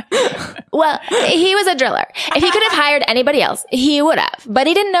 Well, he was a driller. If he could have hired anybody else, he would have. But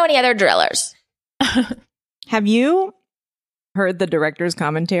he didn't know any other drillers. Have you heard the director's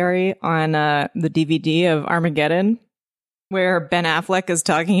commentary on the DVD of Armageddon, where Ben Affleck is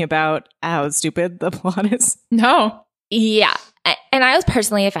talking about how stupid the plot is? No. Yeah. And I was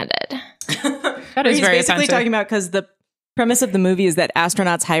personally offended. That is He's very basically offensive. talking about, because the premise of the movie is that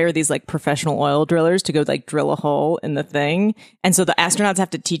astronauts hire these like professional oil drillers to go like drill a hole in the thing. And so the astronauts have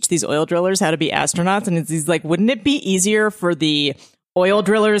to teach these oil drillers how to be astronauts. And he's like, wouldn't it be easier for the oil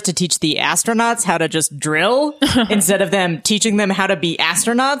drillers to teach the astronauts how to just drill instead of them teaching them how to be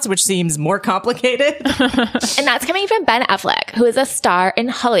astronauts, which seems more complicated? And that's coming from Ben Affleck, who is a star in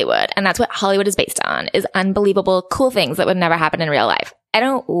Hollywood. And that's what Hollywood is based on, is unbelievable, cool things that would never happen in real life. I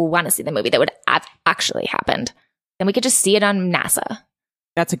don't want to see the movie that would have actually happened. Then we could just see it on NASA.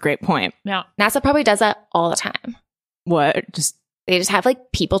 That's a great point. Yeah. NASA probably does that all the time. What? They just have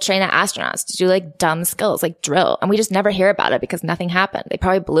like people train the astronauts to do like dumb skills, like drill. And we just never hear about it because nothing happened. They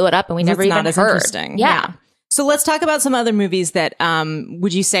probably blew it up and we never even not as heard. interesting. Yeah. So let's talk about some other movies that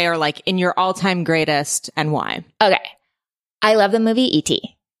would you say are like in your all-time greatest, and why? Okay. I love the movie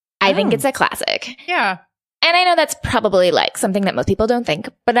E.T. I think it's a classic. Yeah. And I know that's probably like something that most people don't think,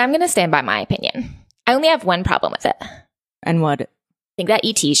 but I'm going to stand by my opinion. I only have one problem with it. And what? I think that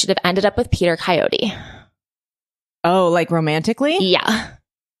E.T. should have ended up with Peter Coyote. Oh, like romantically? Yeah.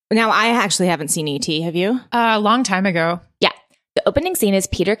 Now, I actually haven't seen E.T. Have you? A long time ago. Yeah. The opening scene is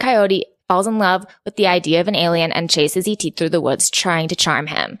Peter Coyote falls in love with the idea of an alien and chases E.T. through the woods trying to charm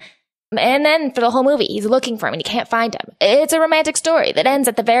him. And then for the whole movie, he's looking for him and he can't find him. It's a romantic story that ends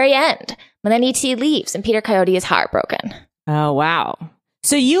at the very end. But then E.T. leaves and Peter Coyote is heartbroken. Oh, wow.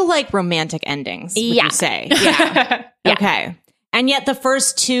 So you like romantic endings, would Yeah. you say? Yeah. Okay. And yet the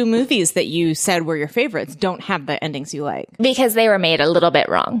first two movies that you said were your favorites don't have the endings you like. Because they were made a little bit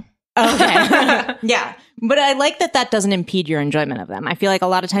wrong. Okay. Yeah. But I like that doesn't impede your enjoyment of them. I feel like a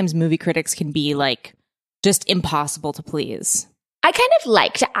lot of times movie critics can be like just impossible to please. I kind of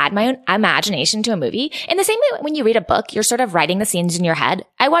like to add my own imagination to a movie. In the same way when you read a book, you're sort of writing the scenes in your head.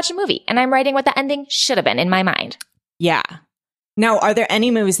 I watch a movie and I'm writing what the ending should have been in my mind. Yeah. Now, are there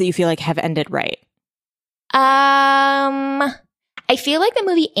any movies that you feel like have ended right? I feel like the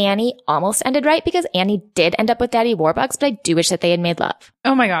movie Annie almost ended right because Annie did end up with Daddy Warbucks, but I do wish that they had made love.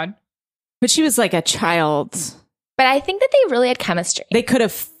 Oh my God. But she was like a child. But I think that they really had chemistry. They could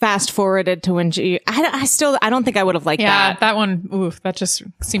have fast forwarded to when she. I don't think I would have liked Yeah, that. that one, oof, that just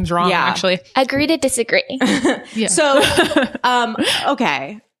seems wrong, Yeah. actually. Agree to disagree. Yeah. So,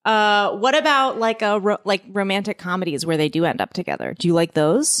 okay. What about like like romantic comedies where they do end up together? Do you like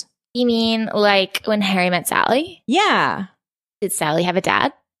those? You mean like when Harry met Sally? Yeah. Did Sally have a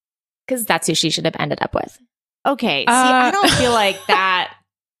dad? Because that's who she should have ended up with. Okay. See, I don't feel like that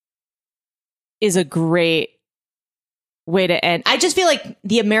is a great way to end. I just feel like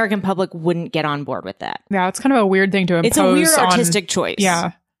the American public wouldn't get on board with that. Yeah, it's kind of a weird thing to impose. It's a weird on- artistic choice.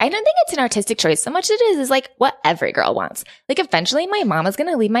 Yeah. I don't think it's an artistic choice. So much it is like what every girl wants. Like eventually my mom is going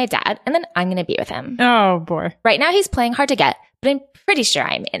to leave my dad and then I'm going to be with him. Oh boy. Right now he's playing hard to get, but I'm pretty sure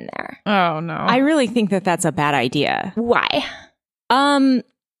I'm in there. Oh no. I really think that that's a bad idea. Why?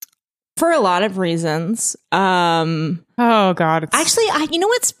 For a lot of reasons. Oh God. Actually, you know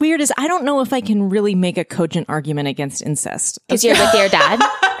what's weird is I don't know if I can really make a cogent argument against incest. Because you're with your dad?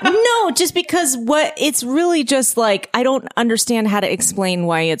 No, just because it's really just like, I don't understand how to explain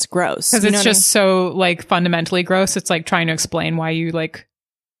why it's gross. Because You know it's what I just so like fundamentally gross. It's like trying to explain why you like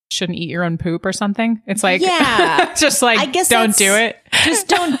shouldn't eat your own poop or something. It's like, Yeah. just like, I guess don't do it. Just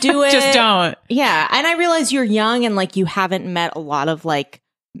don't do it. Just don't. Yeah. And I realize you're young and like you haven't met a lot of like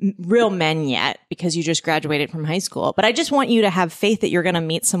real men yet because you just graduated from high school. But I just want you to have faith that you're going to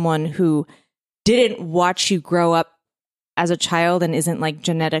meet someone who didn't watch you grow up as a child and isn't like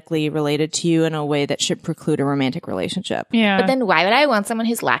genetically related to you in a way that should preclude a romantic relationship. Yeah. But then why would I want someone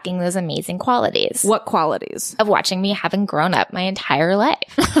who's lacking those amazing qualities What qualities? of watching me having grown up my entire life?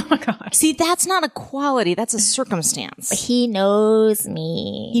 Oh my God. See, that's not a quality. That's a circumstance. He knows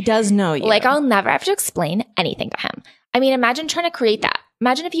me. He does know you. Like, I'll never have to explain anything to him. I mean, imagine trying to create that.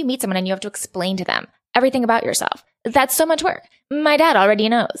 Imagine if you meet someone and you have to explain to them everything about yourself. That's so much work. My dad already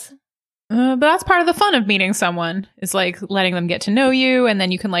knows. But that's part of the fun of meeting someone is like letting them get to know you. And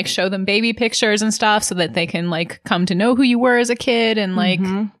then you can like show them baby pictures and stuff so that they can like come to know who you were as a kid. And like,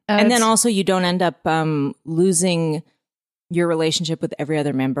 and then also you don't end up losing your relationship with every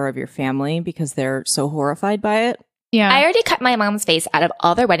other member of your family because they're so horrified by it. yeah. I already cut my mom's face out of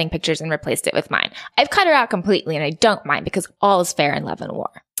all their wedding pictures and replaced it with mine. I've cut her out completely and I don't mind because all is fair in love and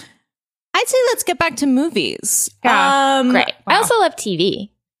war. I'd say let's get back to movies. Yeah. Great. I also love TV.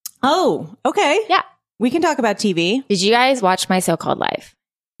 Oh, okay. Yeah. We can talk about TV. Did you guys watch My So-Called Life?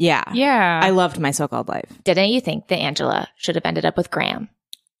 Yeah. yeah. I loved My So-Called Life. Didn't you think that Angela should have ended up with Graham?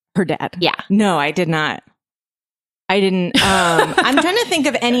 Her dad. Yeah. No, I did not. I didn't. I'm trying to think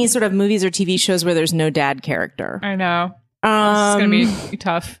of any sort of movies or TV shows where there's no dad character. I know. It's going to be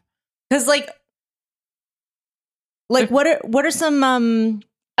tough. Because like what are some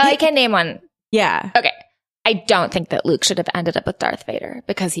I can name one. yeah. Okay. I don't think that Luke should have ended up with Darth Vader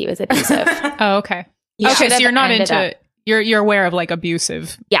because he was abusive. Oh, okay. He Okay. should So have you're not ended into, up- you're aware of like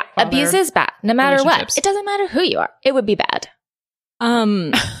abusive. Yeah. Father Abuse is bad. No matter what. relationships. It doesn't matter who you are. It would be bad.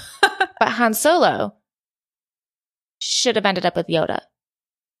 But Han Solo should have ended up with Yoda.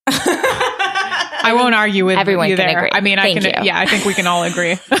 I won't argue with Everyone you can there. agree. I mean, Thank you. Yeah, I think we can all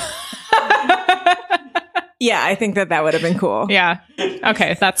agree. Yeah, I think that would have been cool. Yeah.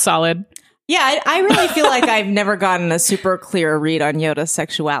 Okay. That's solid. Yeah, I really feel like I've never gotten a super clear read on Yoda's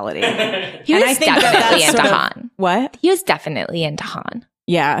sexuality. He was And I think definitely that's into sort of- Han. What? He was definitely into Han.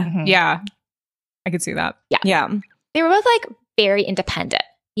 Yeah. Yeah. I could see that. Yeah. They were both like very independent,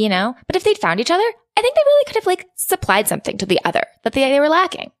 you know? But if they'd found each other, I think they really could have like supplied something to the other that they were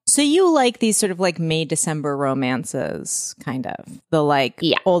lacking. So you like these sort of like May December romances, kind of the like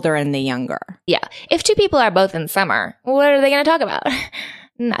Yeah. older and the younger. Yeah. If two people are both in summer, what are they going to talk about?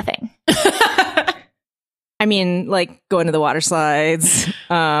 Nothing. I mean, like going to the water slides.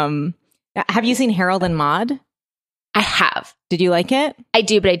 Have you seen Harold and Maude? I have. Did you like it? I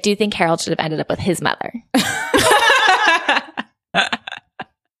do, but I do think Harold should have ended up with his mother.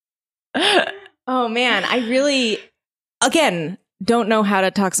 Oh man, I really, again, don't know how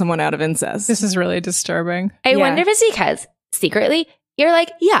to talk someone out of incest. This is really disturbing. I Yeah. wonder if it's because secretly you're like,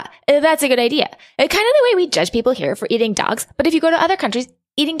 yeah, that's a good idea. Kind of the way we judge people here for eating dogs. But if you go to other countries,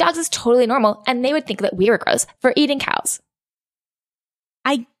 eating dogs is totally normal. And they would think that we were gross for eating cows.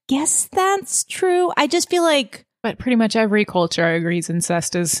 I guess that's true. I just feel like, But pretty much every culture agrees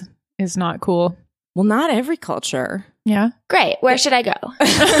incest is not cool. well, not every culture. Yeah. Great. Where should I go?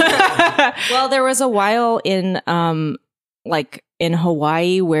 Well, there was a while in like in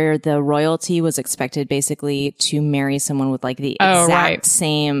Hawaii where the royalty was expected basically to marry someone with like the Oh, exact right.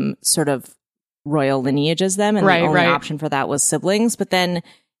 same sort of royal lineage as them, and Right, the only right. option for that was siblings. But then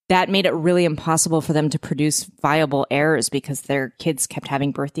that made it really impossible for them to produce viable heirs because their kids kept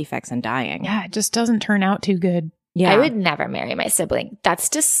having birth defects and dying. Yeah. It just doesn't turn out too good. Yeah. I would never marry my sibling. That's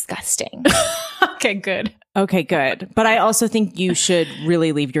disgusting. Okay. Good. Okay, good. But I also think you should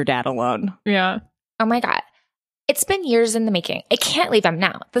really leave your dad alone. Yeah. Oh my God. It's been years in the making. I can't leave him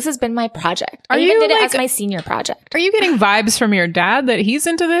now. This has been my project. Are I even you, did it like- as my senior project. Are you getting vibes from your dad that he's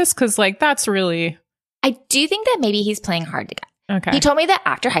into this? Because like that's really I do think that maybe he's playing hard to get. okay. He told me that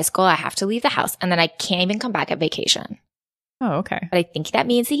after high school, I have to leave the house and then I can't even come back at vacation. Oh, okay. But I think that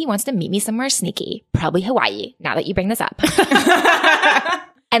means that he wants to meet me somewhere sneaky, probably Hawaii, now that you bring this up.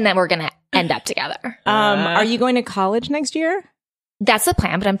 And then we're going to end up together. Are you going to college next year? That's the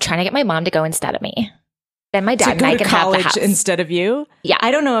plan, but I'm trying to get my mom to go instead of me. Then my To dad and go I to can have the college house. instead of you? Yeah. I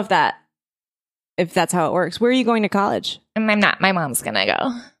don't know if that's how it works. Where are you going to college? And I'm not. My mom's going to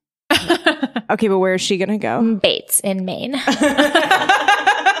go. Okay, but where is she going to go? Bates in Maine.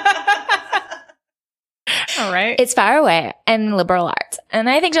 All right. It's far away and liberal arts. And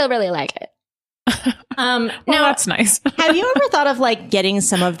I think she'll really like it. Well, now, that's nice. have you ever thought of like getting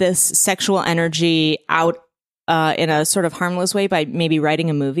some of this sexual energy out in a sort of harmless way by maybe writing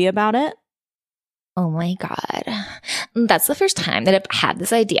a movie about it? Oh my God. That's the first time that I've had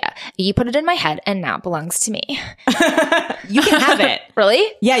this idea. You put it in my head and now it belongs to me. You can have it.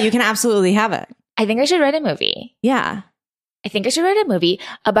 Really? Yeah, you can absolutely have it. I think I should write a movie. Yeah. I think I should write a movie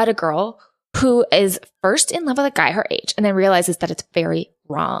about a girl who is first in love with a guy her age and then realizes that it's very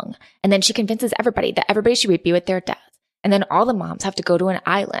wrong. And then she convinces everybody that everybody should be with their dads. And then all the moms have to go to an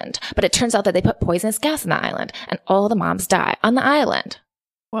island. But it turns out that they put poisonous gas in the island and all the moms die on the island.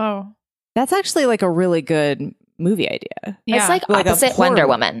 Whoa. That's actually like a really good movie idea. Yeah. It's like Like a opposite horror Wonder movie.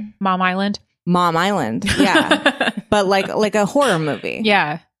 Woman. Mom Island. Mom Island. Yeah. But like a horror movie.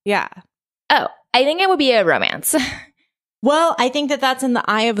 Yeah. Yeah. Oh, I think it would be a romance. Well, I think that that's in the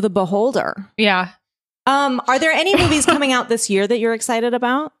eye of the beholder. Yeah. Are there any movies coming out this year that you're excited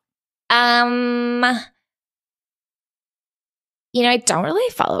about? You know, I don't really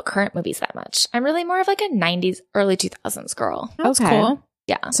follow current movies that much. I'm really more of like a 90s, early 2000s girl. That's Okay. cool.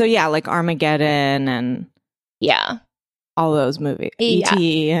 Yeah. So yeah, like Armageddon and Yeah. all those movies. Yeah.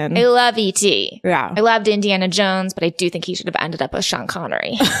 E.T. and I love E.T. yeah. I loved Indiana Jones, but I do think he should have ended up with Sean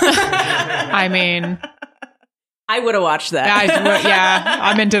Connery. I mean, I would have watched that. yeah,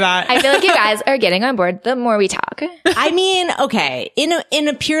 I'm into that. I feel like you guys are getting on board the more we talk. I mean, okay, in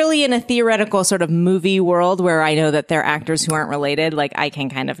a purely in a theoretical sort of movie world where I know that they're actors who aren't related, like I can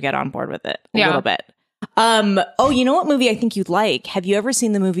kind of get on board with it a Yeah. little bit. Oh, you know what movie I think you'd like? Have you ever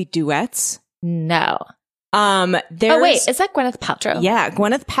seen the movie Duets? No. There's, Oh, wait. Is that Gwyneth Paltrow? yeah,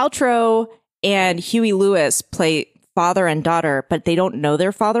 Gwyneth Paltrow and Huey Lewis play father and daughter, but they don't know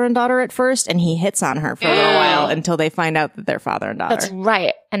they're father and daughter at first, and he hits on her for a little while until they find out that they're father and daughter. That's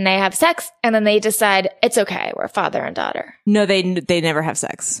right. And they have sex, and then they decide, it's okay, we're father and daughter. No, they never have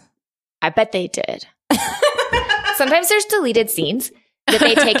sex. I bet they did. Sometimes there's deleted scenes that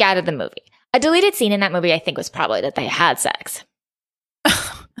they take out of the movie. A deleted scene in that movie, I think, was probably that they had sex.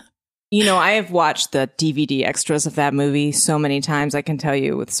 You know, I have watched the DVD extras of that movie so many times, I can tell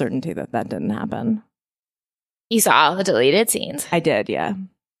you with certainty that that didn't happen. You saw the deleted scenes. I did, yeah.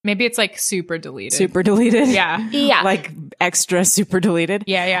 Maybe it's like super deleted. Super deleted? Yeah. Yeah. Like extra super deleted?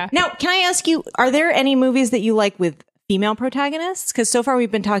 Yeah, yeah. Now, can I ask you, are there any movies that you like with female protagonists? Because so far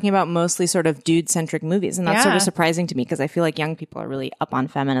we've been talking about mostly sort of dude-centric movies, and that's sort Yeah. of surprising to me because I feel like young people are really up on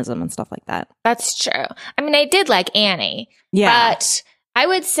feminism and stuff like that. That's true. I mean, I did like Annie. Yeah. But I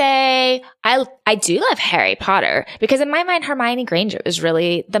would say I do love Harry Potter because in my mind, Hermione Granger was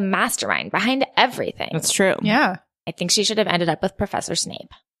really the mastermind behind everything. That's true. Yeah. I think she should have ended up with Professor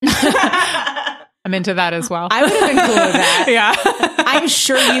Snape. I'm into that as well. I would have been cool with that. yeah. I'm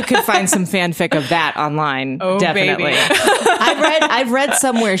sure you could find some fanfic of that online. Oh, definitely. baby. I've read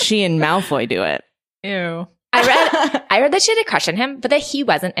somewhere she and Malfoy do it. Ew. I read that she had a crush on him, but that he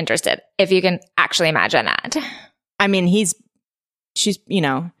wasn't interested, if you can actually imagine that. I mean, he's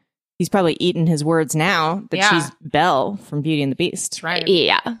probably eaten his words now that Yeah. she's Belle from Beauty and the Beast. That's right.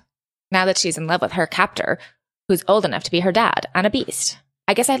 Yeah. Now that she's in love with her captor, who's old enough to be her dad and a beast.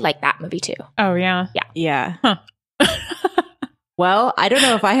 I guess I'd like that movie too. Oh, yeah. Yeah. Huh. Well, I don't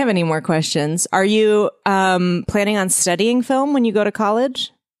know if I have any more questions. Are you planning on studying film when you go to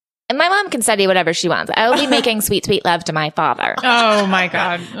college? And my mom can study whatever she wants. I will be making sweet, sweet love to my father. Oh, my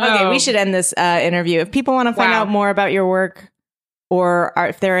God. Okay, we should end this interview. If people want to find Wow. out more about your work, or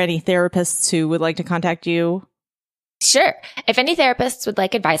if there are any therapists who would like to contact you, Sure. If any therapists would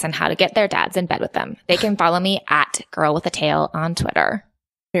like advice on how to get their dads in bed with them, they can follow me at Girl with a Tail on Twitter.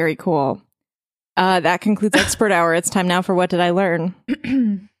 very cool. That concludes Expert Hour. It's time now for What Did I Learn?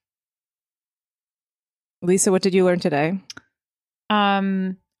 Lisa, what did you learn today?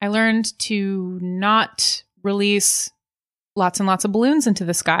 I learned to not release lots and lots of balloons into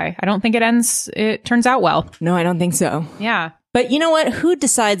the sky. I don't think it turns out well. No, I don't think so. Yeah. But you know what? Who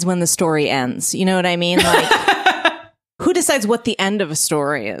decides when the story ends? You know what I mean? Like, who decides what the end of a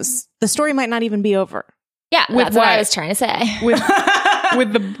story is? The story might not even be over. Yeah, With that's what I what? was trying to say. With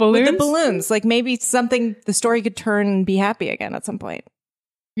the balloons? With the balloons. Like maybe the story could turn and be happy again at some point.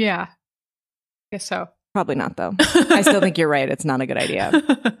 Yeah. Guess so. Probably not, though. I still think you're right. It's not a good idea.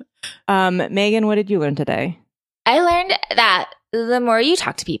 Megan, what did you learn today? I learned that the more you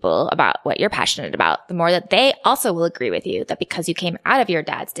talk to people about what you're passionate about, the more that they also will agree with you that because you came out of your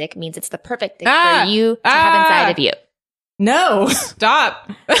dad's dick means it's the perfect dick for you to have inside of you. No. Stop.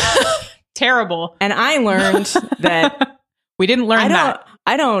 Terrible. And I learned that We didn't learn that.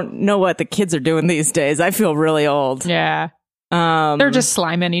 I don't know what the kids are doing these days. I feel really old. Yeah. They're just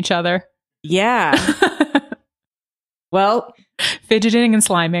sliming each other. Yeah. Well, Fidgeting and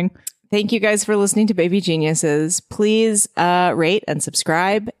sliming. thank you guys for listening to Baby Geniuses. Please rate and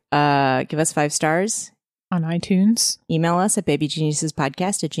subscribe. Give us 5 stars. On iTunes. Email us at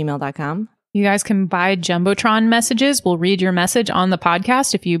babygeniusespodcast@gmail.com. You guys can buy Jumbotron messages. We'll read your message on the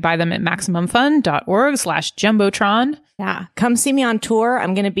podcast if you buy them at MaximumFun.org/Jumbotron. Yeah. Come see me on tour.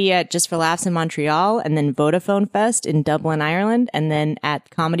 I'm going to be at Just for Laughs in Montreal, and then Vodafone Fest in Dublin, Ireland, and then at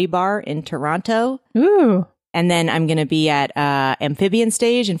Comedy Bar in Toronto. Ooh. And then I'm going to be at Amphibian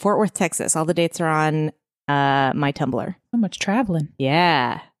Stage in Fort Worth, Texas. All the dates are on my Tumblr. So much traveling.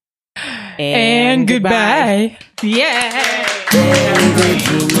 Yeah. And goodbye. Yeah.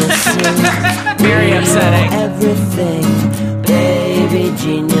 Very upsetting. Everything, baby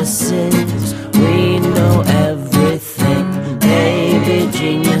geniuses. We know everything, baby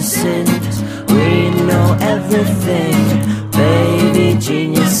geniuses. We know everything, baby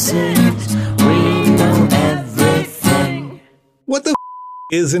geniuses. We know everything. What the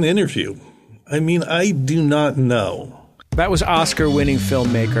is an interview? I mean, I do not know. That was Oscar-winning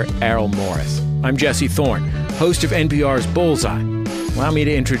filmmaker Errol Morris. I'm Jesse Thorne, host of NPR's Bullseye. Allow me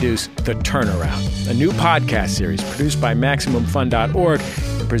to introduce The Turnaround, a new podcast series produced by MaximumFun.org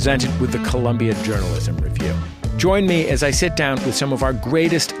and presented with the Columbia Journalism Review. Join me as I sit down with some of our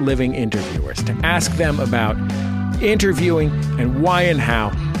greatest living interviewers to ask them about interviewing and why and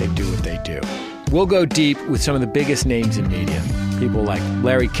how they do what they do. We'll go deep with some of the biggest names in media, people like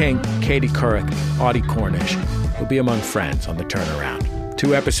Larry King, Katie Couric, Audie Cornish. We'll be among friends on The Turnaround.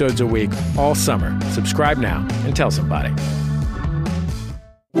 2 episodes a week, all summer. Subscribe now and tell somebody.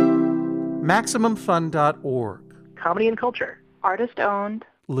 MaximumFun.org. Comedy and culture. Artist owned.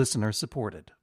 Listener supported.